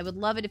 I would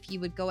love it if you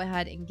would go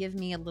ahead and give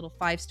me a little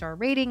 5-star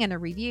rating and a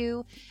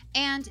review.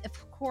 And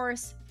of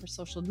course, for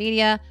social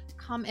media,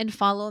 come and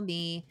follow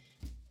me,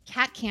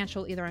 Kat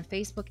Cantrell, either on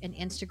Facebook and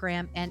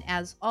Instagram. And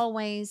as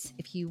always,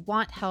 if you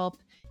want help,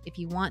 if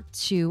you want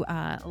to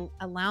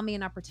allow me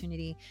an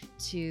opportunity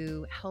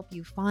to help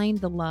you find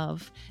the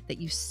love that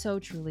you so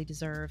truly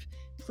deserve,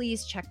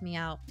 please check me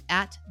out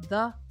at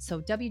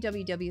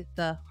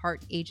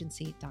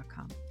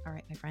www.theheartagency.com. All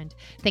right, my friend,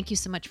 thank you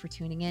so much for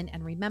tuning in.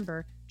 And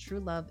remember, true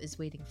love is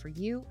waiting for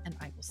you, and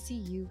I will see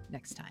you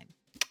next time.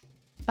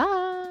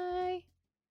 Bye.